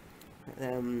have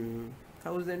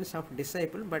thousands of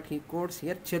disciples, but he quotes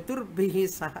here Chaturbhihi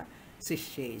Saha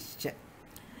Sishyaischa.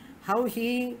 How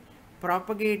he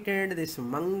propagated this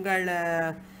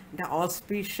Mangala, the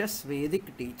auspicious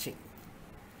Vedic teaching.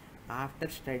 After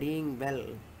studying well,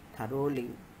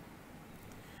 thoroughly,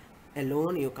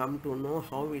 alone you come to know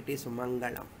how it is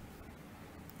Mangalam.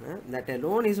 That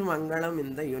alone is Mangalam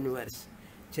in the universe.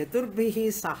 Chaturbhihi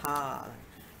Saha,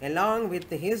 along with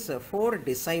his four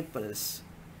disciples.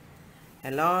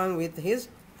 Along with his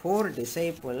four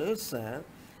disciples,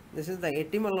 this is the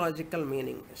etymological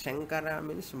meaning. Shankara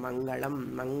means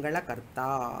Mangalam, Mangala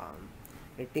Karta.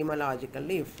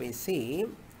 Etymologically, if we see,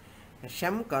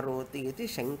 Sham Karoti iti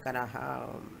Shankaraha.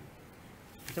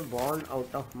 So born out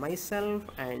of myself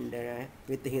and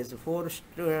with his four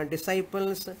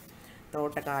disciples,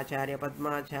 Tautakacharya,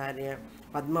 Padmacharya,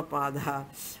 Padmapada,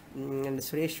 and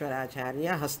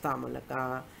Sureshwaracharya,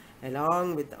 Hastamalaka,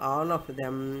 along with all of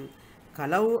them,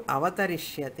 Kalau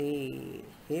Avatarishyati.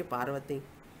 Hey Parvati,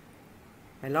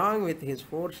 along with his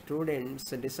 4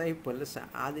 students, disciples,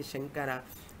 Adi Shankara,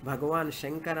 Bhagavan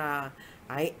Shankara,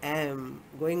 I am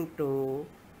going to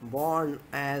born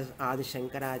as Adi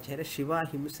Shankaracharya. Shiva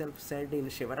himself said in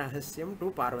Shivarahasyam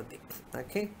to Parvati.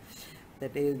 Okay,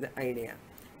 that is the idea.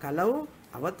 Kalau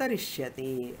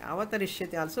avatarishyati.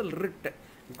 Avatarishyati also writ.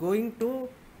 Going to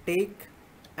take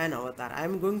an avatar. I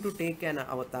am going to take an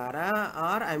avatara,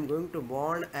 or I am going to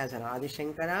born as an Adi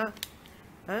Shankara,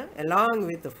 along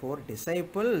with the 4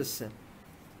 disciples,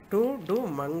 to do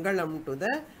Mangalam to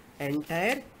the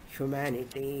entire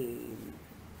humanity.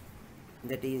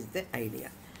 That is the idea.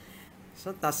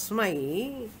 So,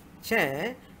 Tasmai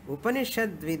cha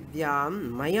Upanishad Vidyam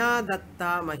Maya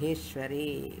Datta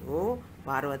Maheshwari. O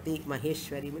Parvati,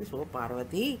 Maheshwari means O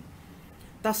Parvati.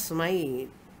 Tasmai,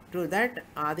 to that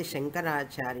Adi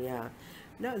Shankaracharya.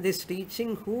 Now, this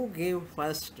teaching who gave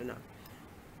first? Now,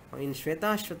 in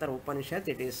Shvetashvatara Upanishad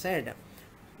it is said,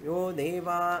 Yo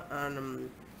Deva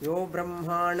Yo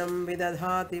Brahmanam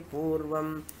Vidadhati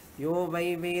Purvam Yo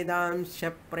Vai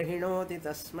Vedansya Prahinoti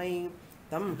Tasmai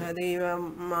Tam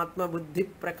Hadevam Atma Buddhi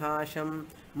Prakasham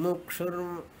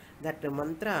Mukshur. That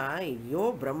mantra,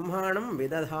 Yo Brahmanam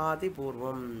Vidadhati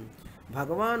Purvam.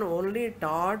 Bhagavan only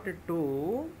taught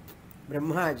to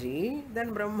Brahmaji,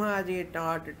 then Brahmaji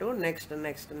taught to next.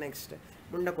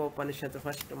 Mundakopanishad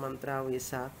first mantra we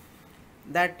saw.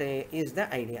 That is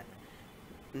the idea.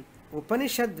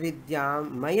 Upanishad Vidya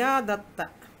Maya Datta.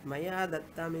 Maya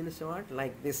Datta means what?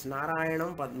 Like this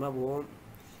Narayanam Padmabhom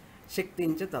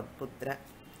Shiktincha Tatputra.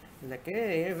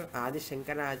 Okay, Adi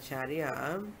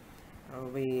Shankaracharya,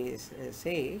 we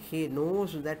say he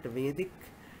knows that Vedic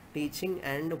teaching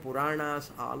and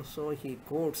Puranas also he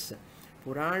quotes.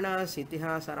 Puranas,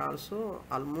 Itihas are also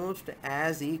almost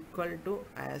as equal to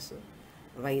as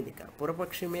Vaidika.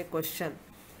 Purapakshi may question,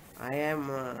 I am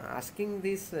asking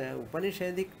this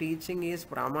Upanishadic teaching is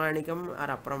Pramanikam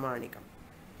or Apramanikam,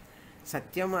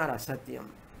 Satyam or Asatyam.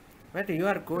 But you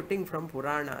are quoting from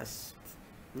Puranas.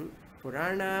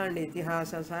 Purana and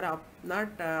Itihasas are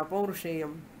not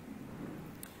Paurushyam.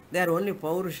 They are only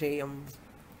Paurushayam.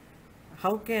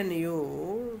 How can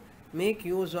you make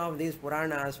use of these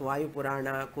Puranas, Vayu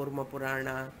Purana, Kurma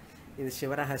Purana,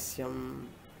 Shivarahasyam,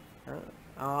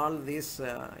 all this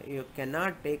you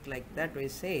cannot take like that. We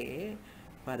say,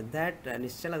 for that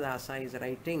Nischala is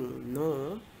writing,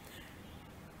 no,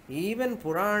 even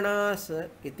Puranas,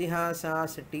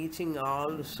 Itihasas teaching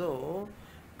also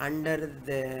under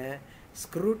the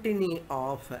scrutiny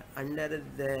of, under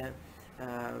the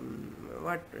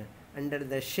under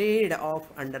the shade of,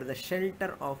 under the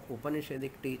shelter of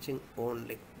Upanishadic teaching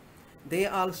only. They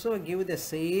also give the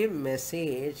same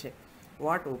message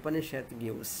what Upanishad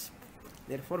gives.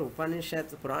 Therefore,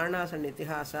 Upanishads, Puranas and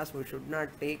Itihasas we should not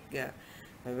take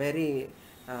very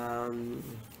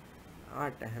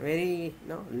very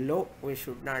low. We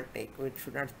should not take. We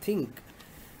should not think.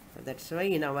 That's why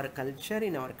in our culture,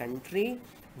 in our country,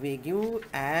 we give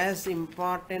as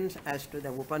importance as to the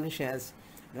Upanishads,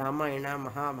 Ramayana,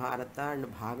 Mahabharata and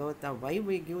Bhagavata. Why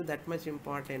we give that much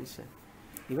importance?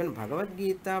 Even Bhagavad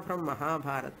Gita from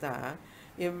Mahabharata,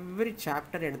 every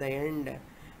chapter at the end,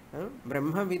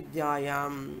 Brahma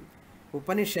Vidyayam,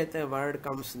 Upanishad word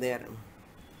comes there.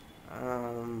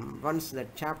 Once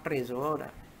that chapter is over,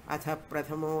 Atha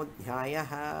Prathamo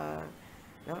Dhyayaha,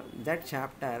 that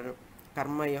chapter,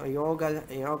 Karma Yoga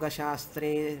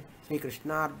Shastre, Sri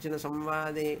Krishna Arjuna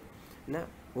Samvade,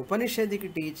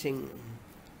 Upanishadic teaching,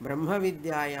 Brahma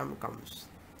Vidyayam comes.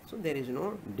 So there is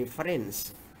no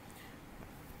difference.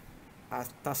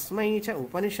 Tasmai cha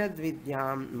Upanishad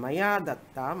Vidyam Maya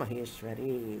Datta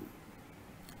Maheshwari.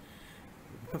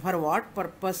 For what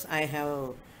purpose I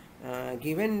have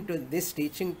given to this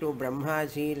teaching to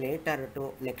Brahmaji, later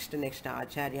to next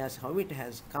Acharyas, how it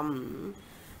has come?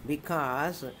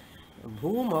 Because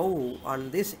Bhumau, on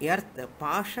this earth,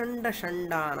 Pashanda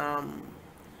Shandanam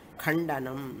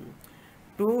Khandanam,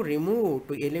 to remove,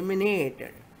 to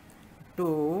eliminate,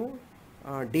 to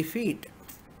defeat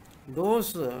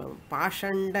those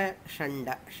Pashanda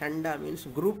Shanda. Shanda means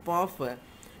group of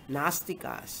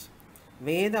Nastikas.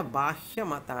 Veda Bahya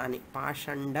Matani.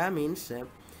 Pashanda means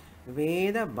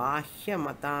Veda Bahya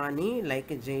Matani,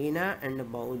 like Jaina and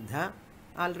Bauddha,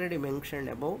 already mentioned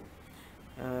above.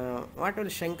 What will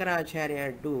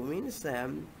Shankaracharya do? Means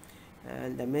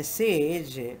the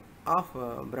message of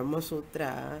Brahma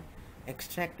Sutra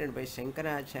extracted by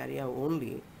Shankaracharya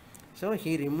only. So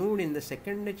he removed in the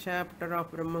second chapter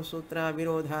of Brahma Sutra,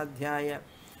 Virodhadhyaya,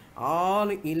 all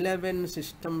 11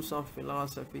 systems of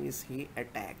philosophies he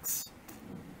attacks.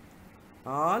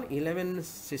 All 11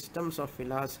 systems of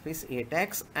philosophies he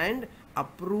attacks and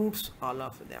uproots all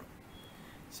of them.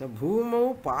 So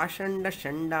bhumau pashanda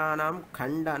shandanam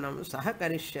khandanam saha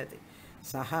karishyati.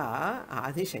 Saha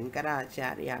Adi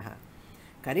Shankaracharya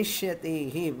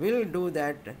karishyati. He will do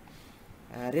that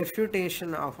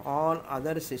refutation of all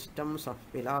other systems of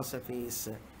philosophies.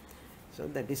 So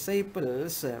the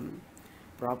disciples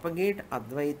propagate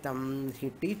Advaitam.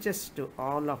 He teaches to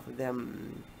all of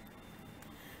them.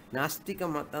 Nastika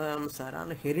matams are all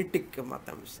heretic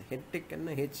matams. Heretic and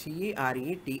Heretic.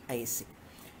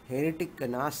 Heretic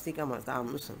Nastika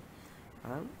matams.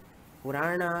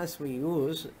 Puranas we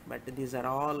use, but these are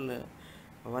all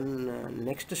one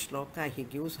next shloka he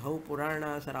gives how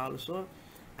Puranas are also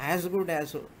as good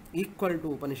as equal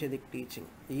to Upanishadic teaching.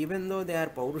 Even though they are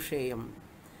Paurusheyam,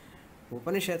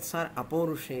 Upanishads are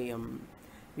Apaurusheyam.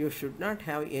 You should not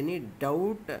have any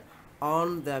doubt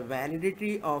on the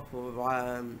validity of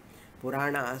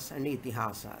Puranas and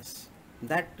Itihasas.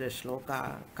 That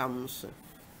shloka comes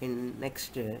in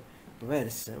next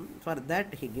verse. For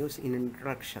that he gives an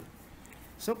introduction.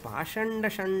 So Pashanda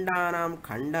Shandanam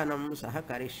Khandanam Saha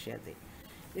Karishyati.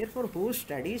 Therefore, who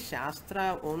studies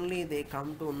Shastra only they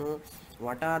come to know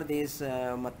what are these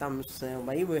matams,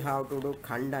 why we have to do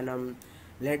Khandanam.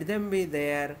 Let them be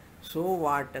there. So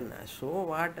what? So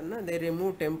what? They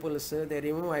remove temples, they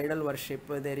remove idol worship,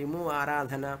 they remove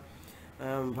Aradhana,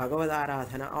 Bhagavad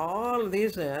Aradhana. All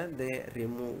these they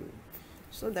remove.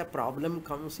 So the problem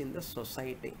comes in the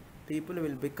society. People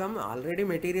will become already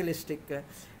materialistic.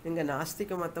 In the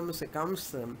Nastika Matams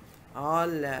comes all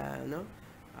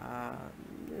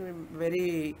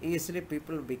very easily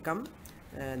people become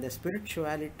the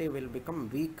spirituality will become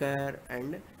weaker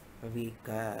and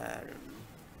weaker.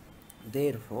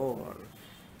 Therefore,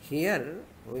 here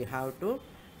we have to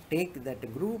take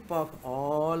that group of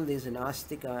all these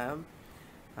Nastika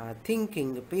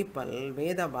thinking people,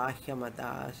 Veda Bahya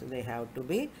Matas, they have to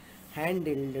be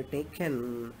handled,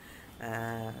 taken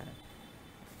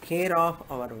care of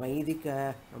our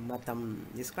Vaidika Matam.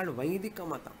 This is called Vaidika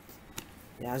Matam.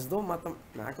 As though Matam,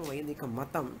 not Vaidika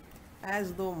Matam,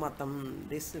 as though Matam,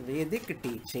 this Vedic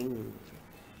teaching,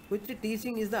 which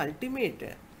teaching is the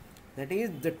ultimate, that is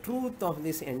the truth of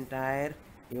this entire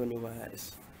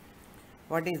universe.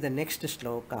 What is the next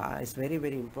shloka? It's very,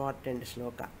 very important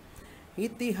shloka.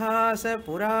 Itihasa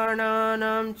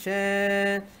Purananam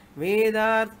cha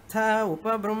Vedartha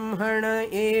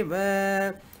Upabrahmana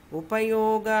eva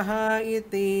Upayogaha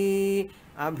iti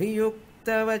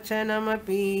Abhiyukta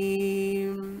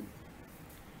Vachanamapi.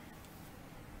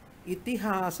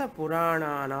 Itihasa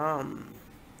Purananam.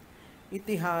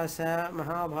 Itihasa,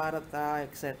 Mahabharata,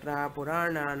 etc.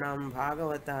 Purananam,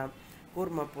 Bhagavata,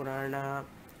 Kurma Purana,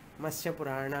 Matsya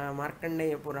Purana,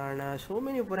 Markandeya Purana, so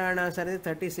many Puranas are there,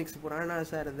 36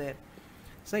 Puranas are there.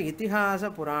 So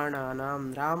Itihasa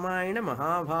Purananam, Ramayana,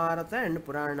 Mahabharata and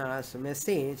Puranas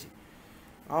message,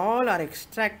 all are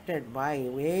extracted by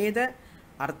Veda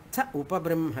Artha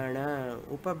Upabrahmana.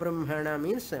 Upabrahmana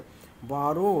means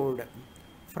borrowed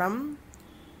from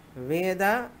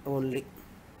Veda only,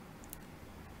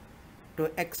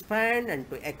 to expand and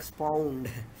to expound.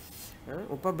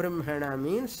 Upabrahmana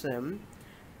means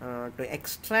to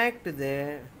extract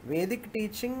the Vedic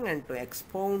teaching and to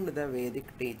expound the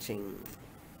Vedic teaching.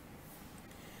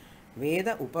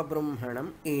 Veda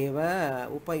Upabrahmanam eva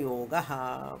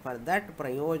upayogaha. For that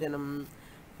prayojanam,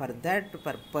 for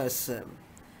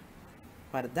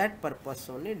that purpose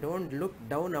only, don't look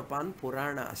down upon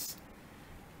Puranas.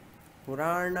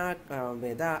 Purana,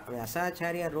 Veda,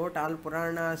 Vyasacharya wrote all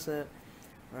Puranas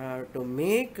to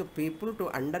make people to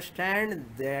understand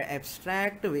the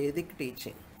abstract Vedic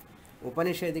teaching,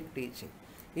 Upanishadic teaching.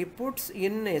 He puts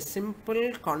in a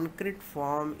simple concrete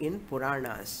form in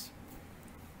Puranas.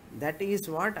 That is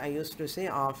what I used to say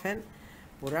often.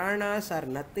 Puranas are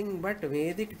nothing but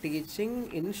Vedic teaching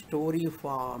in story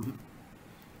form,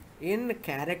 in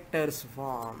characters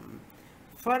form.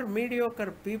 For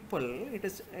mediocre people, it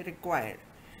is required.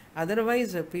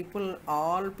 Otherwise,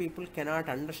 all people cannot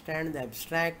understand the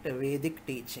abstract Vedic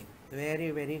teaching.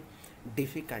 Very, very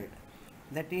difficult.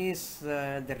 That is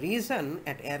the reason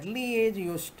at early age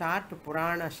you start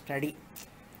Purana study.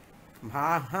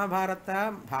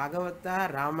 Mahabharata,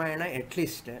 Bhagavata, Ramayana at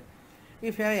least.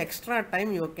 If you have extra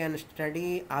time, you can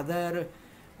study other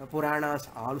Puranas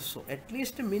also. At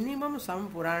least minimum some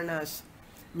Puranas,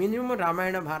 minimum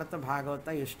Ramayana, Bharata,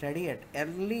 Bhagavata you study at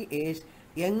early age,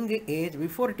 young age,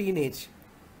 before teenage.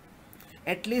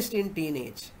 At least in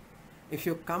teenage. If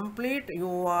you complete,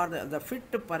 you are the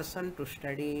fit person to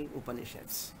study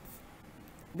Upanishads.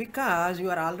 Because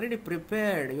you are already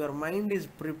prepared, your mind is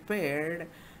prepared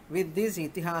with these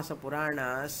Itihasa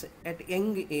Puranas at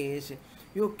young age,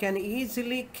 you can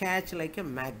easily catch like a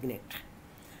magnet.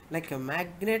 like a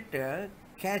magnet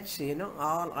catch,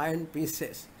 all iron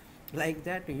pieces. Like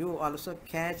that, you also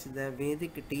catch the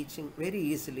Vedic teaching very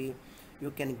easily.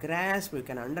 You can grasp, you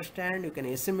can understand, you can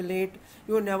assimilate.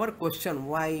 You never question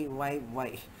why.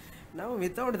 Now,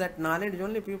 without that knowledge,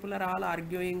 only people are all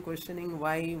arguing, questioning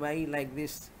why like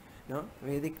this. No,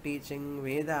 Vedic teaching,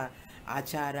 Veda,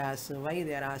 Acharas, why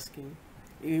they are asking.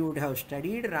 You would have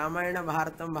studied Ramayana,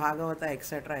 Bharatam, Bhagavata,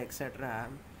 etc., etc.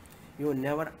 You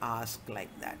never ask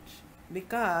like that,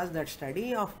 because that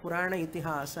study of Purana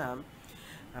Itihasa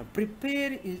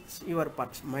prepare your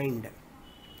mind,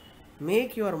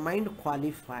 make your mind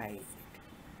qualified,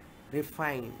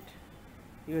 refined.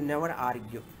 You never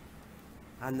argue.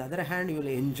 On the other hand, you will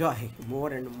enjoy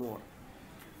more and more.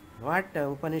 What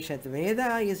Upanishad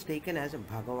Veda is taken as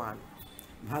Bhagavan.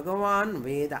 Bhagavan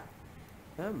Veda.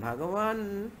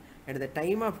 Bhagavan, at the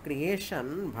time of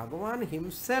creation, Bhagavan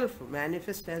himself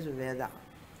manifests as Veda.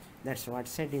 That's what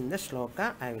said in the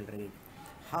shloka. I will read.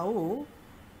 How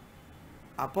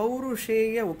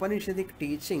Apaurusheya Upanishadic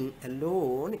teaching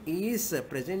alone is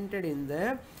presented in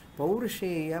the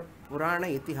Paurusheya Purana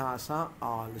Itihasa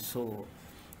also.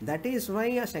 That is why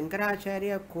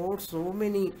Shankaracharya quotes so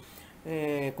many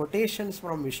quotations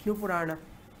from Vishnu Purana,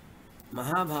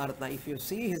 Mahabharata. If you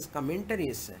see his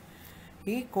commentaries,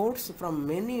 he quotes from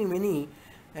many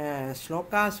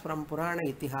shlokas from Purana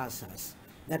Itihasas.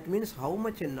 That means how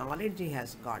much knowledge he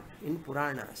has got in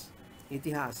Puranas,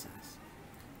 Itihasas.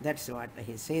 That's what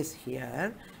he says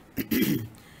here.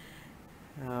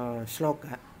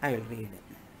 Shloka, I will read it.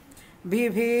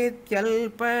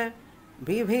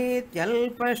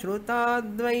 Bhivetyalpa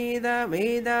shrutadvaida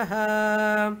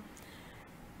vedaha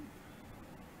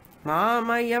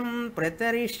mamayam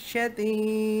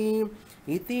pratarishyati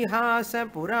itihasa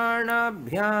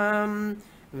puranabhyam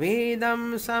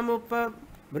vedam samupa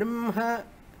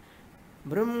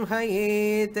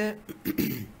brahmayet.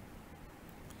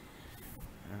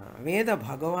 Veda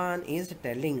Bhagavan is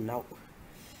telling now.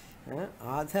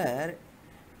 Author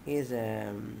is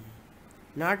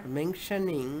not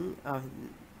mentioning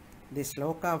the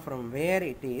sloka from where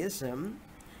it is.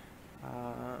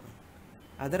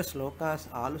 Other slokas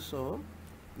also.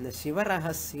 The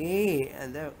Shivarahasya,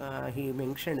 and he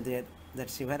mentioned there that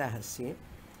Shivarahasya.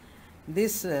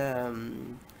 This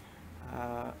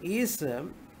is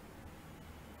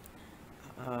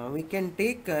we can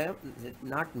take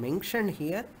not mentioned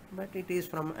here, but it is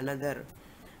from another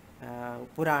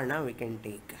Purana we can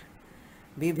take.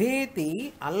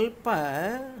 Bibheti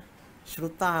alpa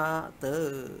shrutat.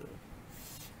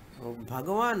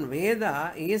 Bhagavan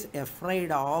Veda is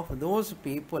afraid of those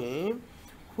people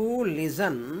who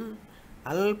listen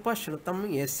alpa shrutam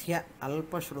yasya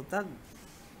alpa shruta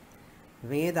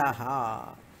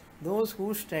vedaha. Those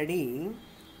who study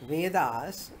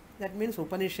Vedas, that means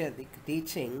Upanishadic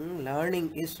teaching,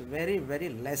 learning is very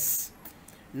less,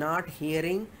 not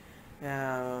hearing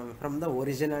from the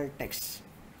original text,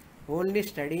 only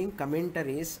studying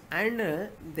commentaries, and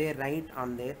they write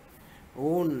on their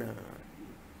own.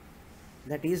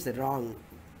 That is wrong.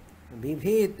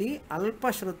 Bibheti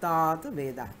alpashrutat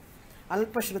Veda.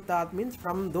 Alpashrutat means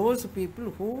from those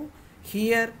people who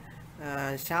hear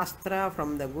Shastra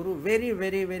from the Guru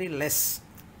very less,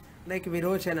 like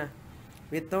Virochana.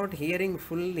 Without hearing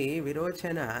fully,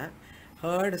 Virochana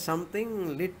heard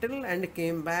something little and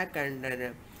came back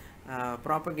and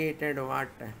propagated what?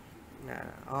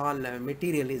 All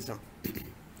materialism.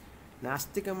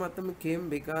 Nastika Matam came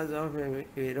because of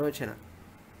Virochana.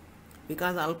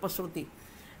 Because Alpasruti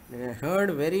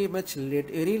heard very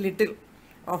little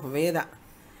of Veda.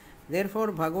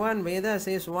 Therefore, Bhagavan Veda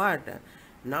says what?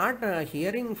 Not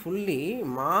hearing fully,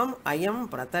 Mam Ayam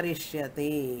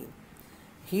Pratarishyati.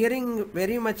 Hearing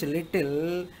very much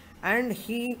little, and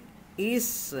he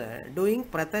is doing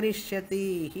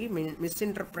Pratarishyati. He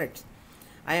misinterprets.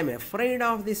 I am afraid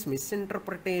of this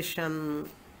misinterpretation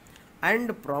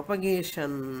and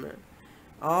propagation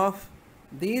of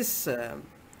this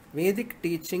Vedic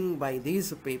teaching by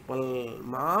these people.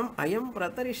 Mam Ayam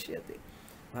Pratarishyati.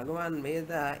 Bhagavan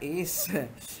Veda is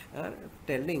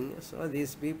telling, so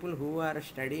these people who are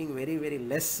studying very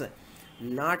less,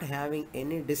 not having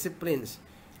any disciplines,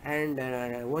 and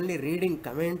only reading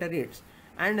commentaries,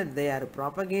 and they are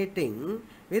propagating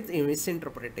with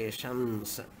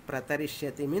misinterpretations.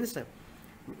 Pratarishyati means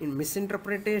in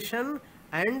misinterpretation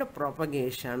and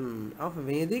propagation of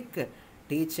Vedic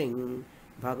teaching.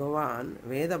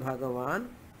 Veda Bhagavan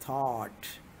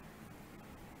thought.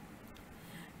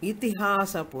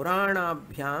 Itihasa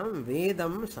Puranabhyam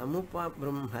Vedam Samupa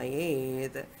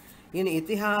Brahmayet. In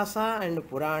Itihasa and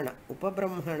Purana,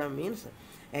 Upabrahmana means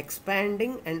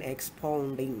expanding and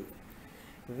expounding.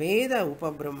 Veda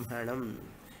Upabrahmanam.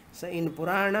 So in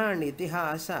Purana and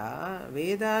Itihasa,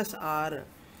 Vedas are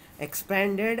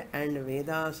expanded and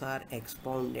Vedas are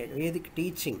expounded. Vedic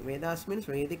teaching, Vedas means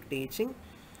Vedic teaching,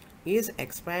 is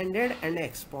expanded and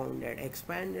expounded.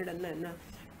 Expanded and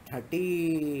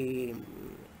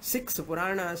 36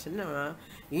 Puranas.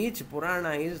 Each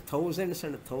Purana is thousands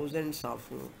and thousands of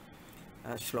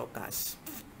shlokas,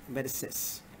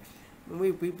 verses.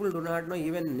 We people do not know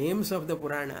even names of the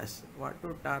Puranas. What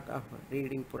to talk of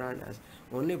reading Puranas?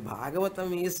 Only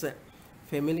Bhagavatam is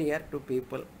familiar to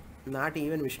people, not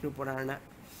even Vishnu Purana.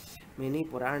 Many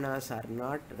Puranas are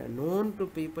not known to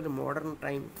people in modern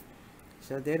time.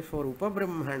 So therefore,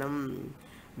 Upabrahmanam,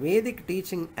 Vedic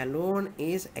teaching alone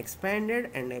is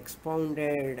expanded and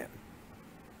expounded.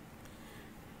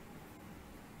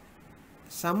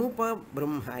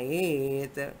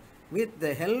 Samupabrahmayet, with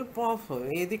the help of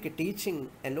Vedic teaching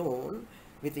alone,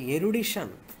 with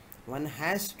erudition, one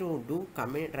has to do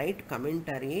write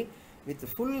commentary with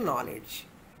full knowledge.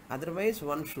 Otherwise,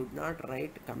 one should not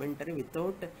write commentary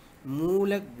without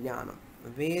Moola Jnanam.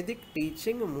 Vedic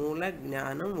teaching, Moola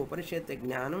Jnanam, Upanishad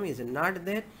Jnanam is not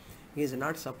there. He is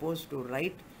not supposed to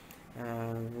write.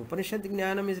 Upanishad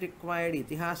Jnanam is required,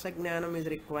 Itihasa Jnanam is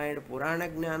required, Purana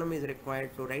Jnanam is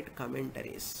required to write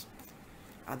commentaries.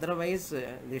 Otherwise,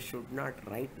 they should not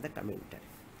write the commentary.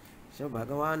 So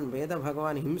Bhagavan, Veda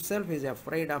Bhagavan himself is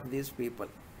afraid of these people.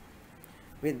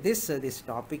 With this, this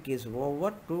topic is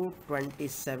over.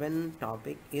 227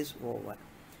 topic is over.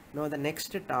 Now the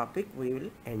next topic we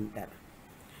will enter.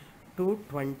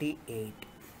 228.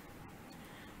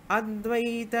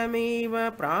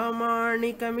 Advaitameva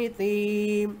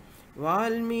pramaணிkamiti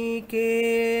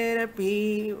Valmikehe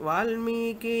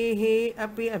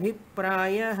api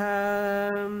abhiprayah.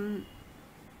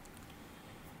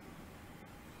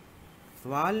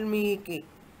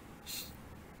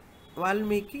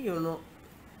 Valmiki, you know,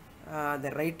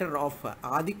 the writer of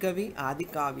Adikavi,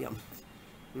 Adikavyam.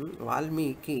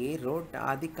 Valmiki wrote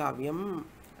Adikavyam,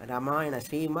 Ramayana,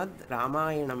 Srimad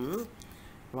Ramayanam.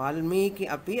 Valmiki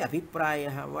api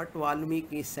abhiprayah. What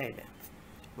Valmiki said?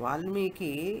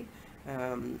 Valmiki,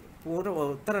 Uttara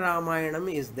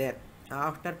Ramayanam is there.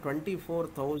 After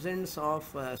 24,000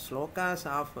 of slokas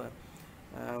of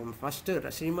first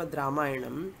Srimad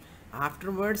Ramayanam,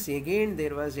 afterwards again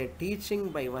there was a teaching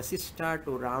by Vasishtha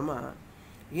to Rama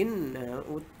in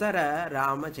Uttara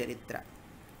Ramacharitra,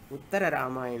 Uttara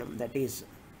Ramayanam, that is.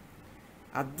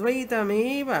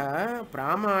 Advaitameva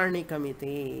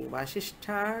pramaணிkamiti.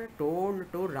 Vasishtha told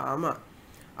to Rama,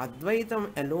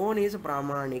 Advaitam alone is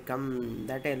pramanikam.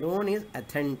 That alone is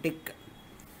authentic.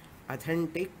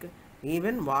 Authentic.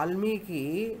 Even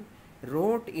Valmiki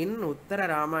wrote in Uttara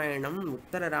Ramayanam,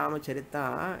 Uttara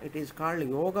Ramacharita, it is called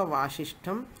Yoga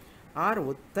Vasishtham or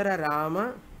Uttara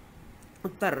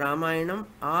Ramayanam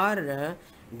or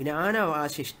Jnana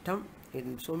Vasishtham.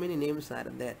 So many names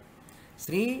are there.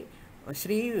 Sri,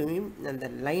 and the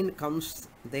line comes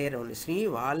there only. Sri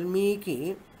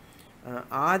Valmiki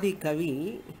Adi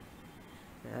Kavi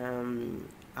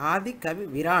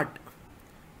Virat.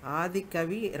 Adi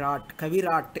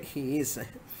Kavirat he is.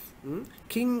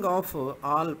 King of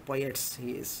all poets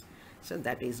he is. So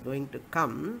that is going to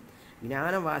come.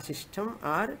 Jnana Vasishtham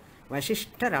or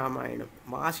Vasishtha Ramayanam.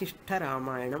 Vasishtha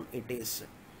Ramayanam it is.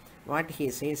 What he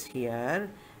says here,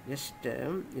 just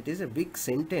it is a big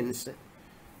sentence.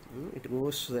 It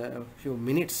goes a few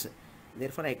minutes.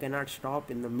 Therefore, I cannot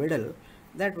stop in the middle.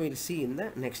 That we will see in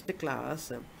the next class.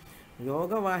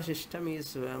 Yoga Vasishtham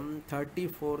is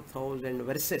 34,000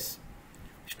 verses.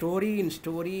 Story in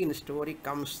story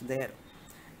comes there.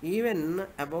 Even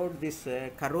about this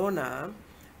corona,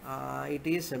 it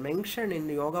is mentioned in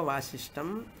Yoga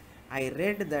Vasishtham. I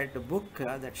read that book,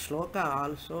 that shloka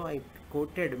also. I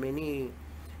quoted many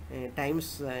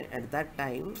times at that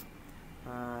time.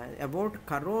 About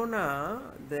corona,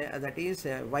 that is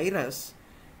a virus,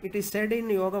 it is said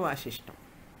in Yoga Vasishtham.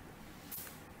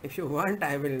 If you want,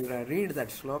 I will read that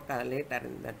shloka later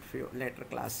in that few later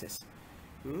classes.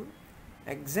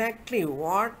 Exactly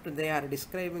what they are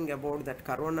describing about that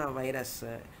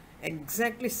coronavirus,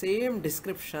 exactly same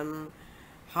description,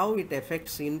 how it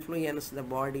affects, influence the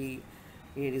body,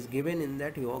 it is given in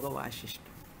that Yoga Vasishtham.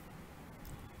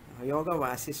 Yoga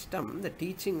Vasishtham, the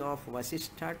teaching of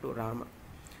Vasishtha to Rama.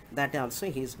 That also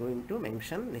he is going to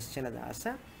mention,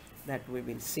 Nischala-dasa, that we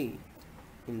will see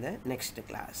in the next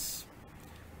class.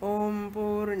 Om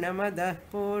Purnamadah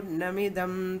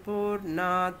Purnamidam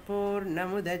Purnat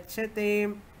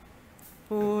Purnamudachyate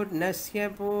Purnasya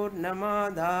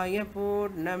Purnamadaya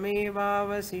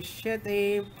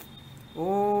Purnamevavasishyate.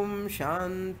 Om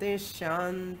Shanti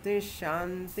Shanti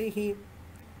Shanti.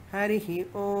 हरिः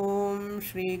ॐ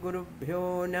श्रीगुरुभ्यो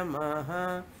नमः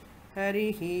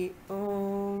हरिः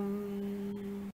ॐ।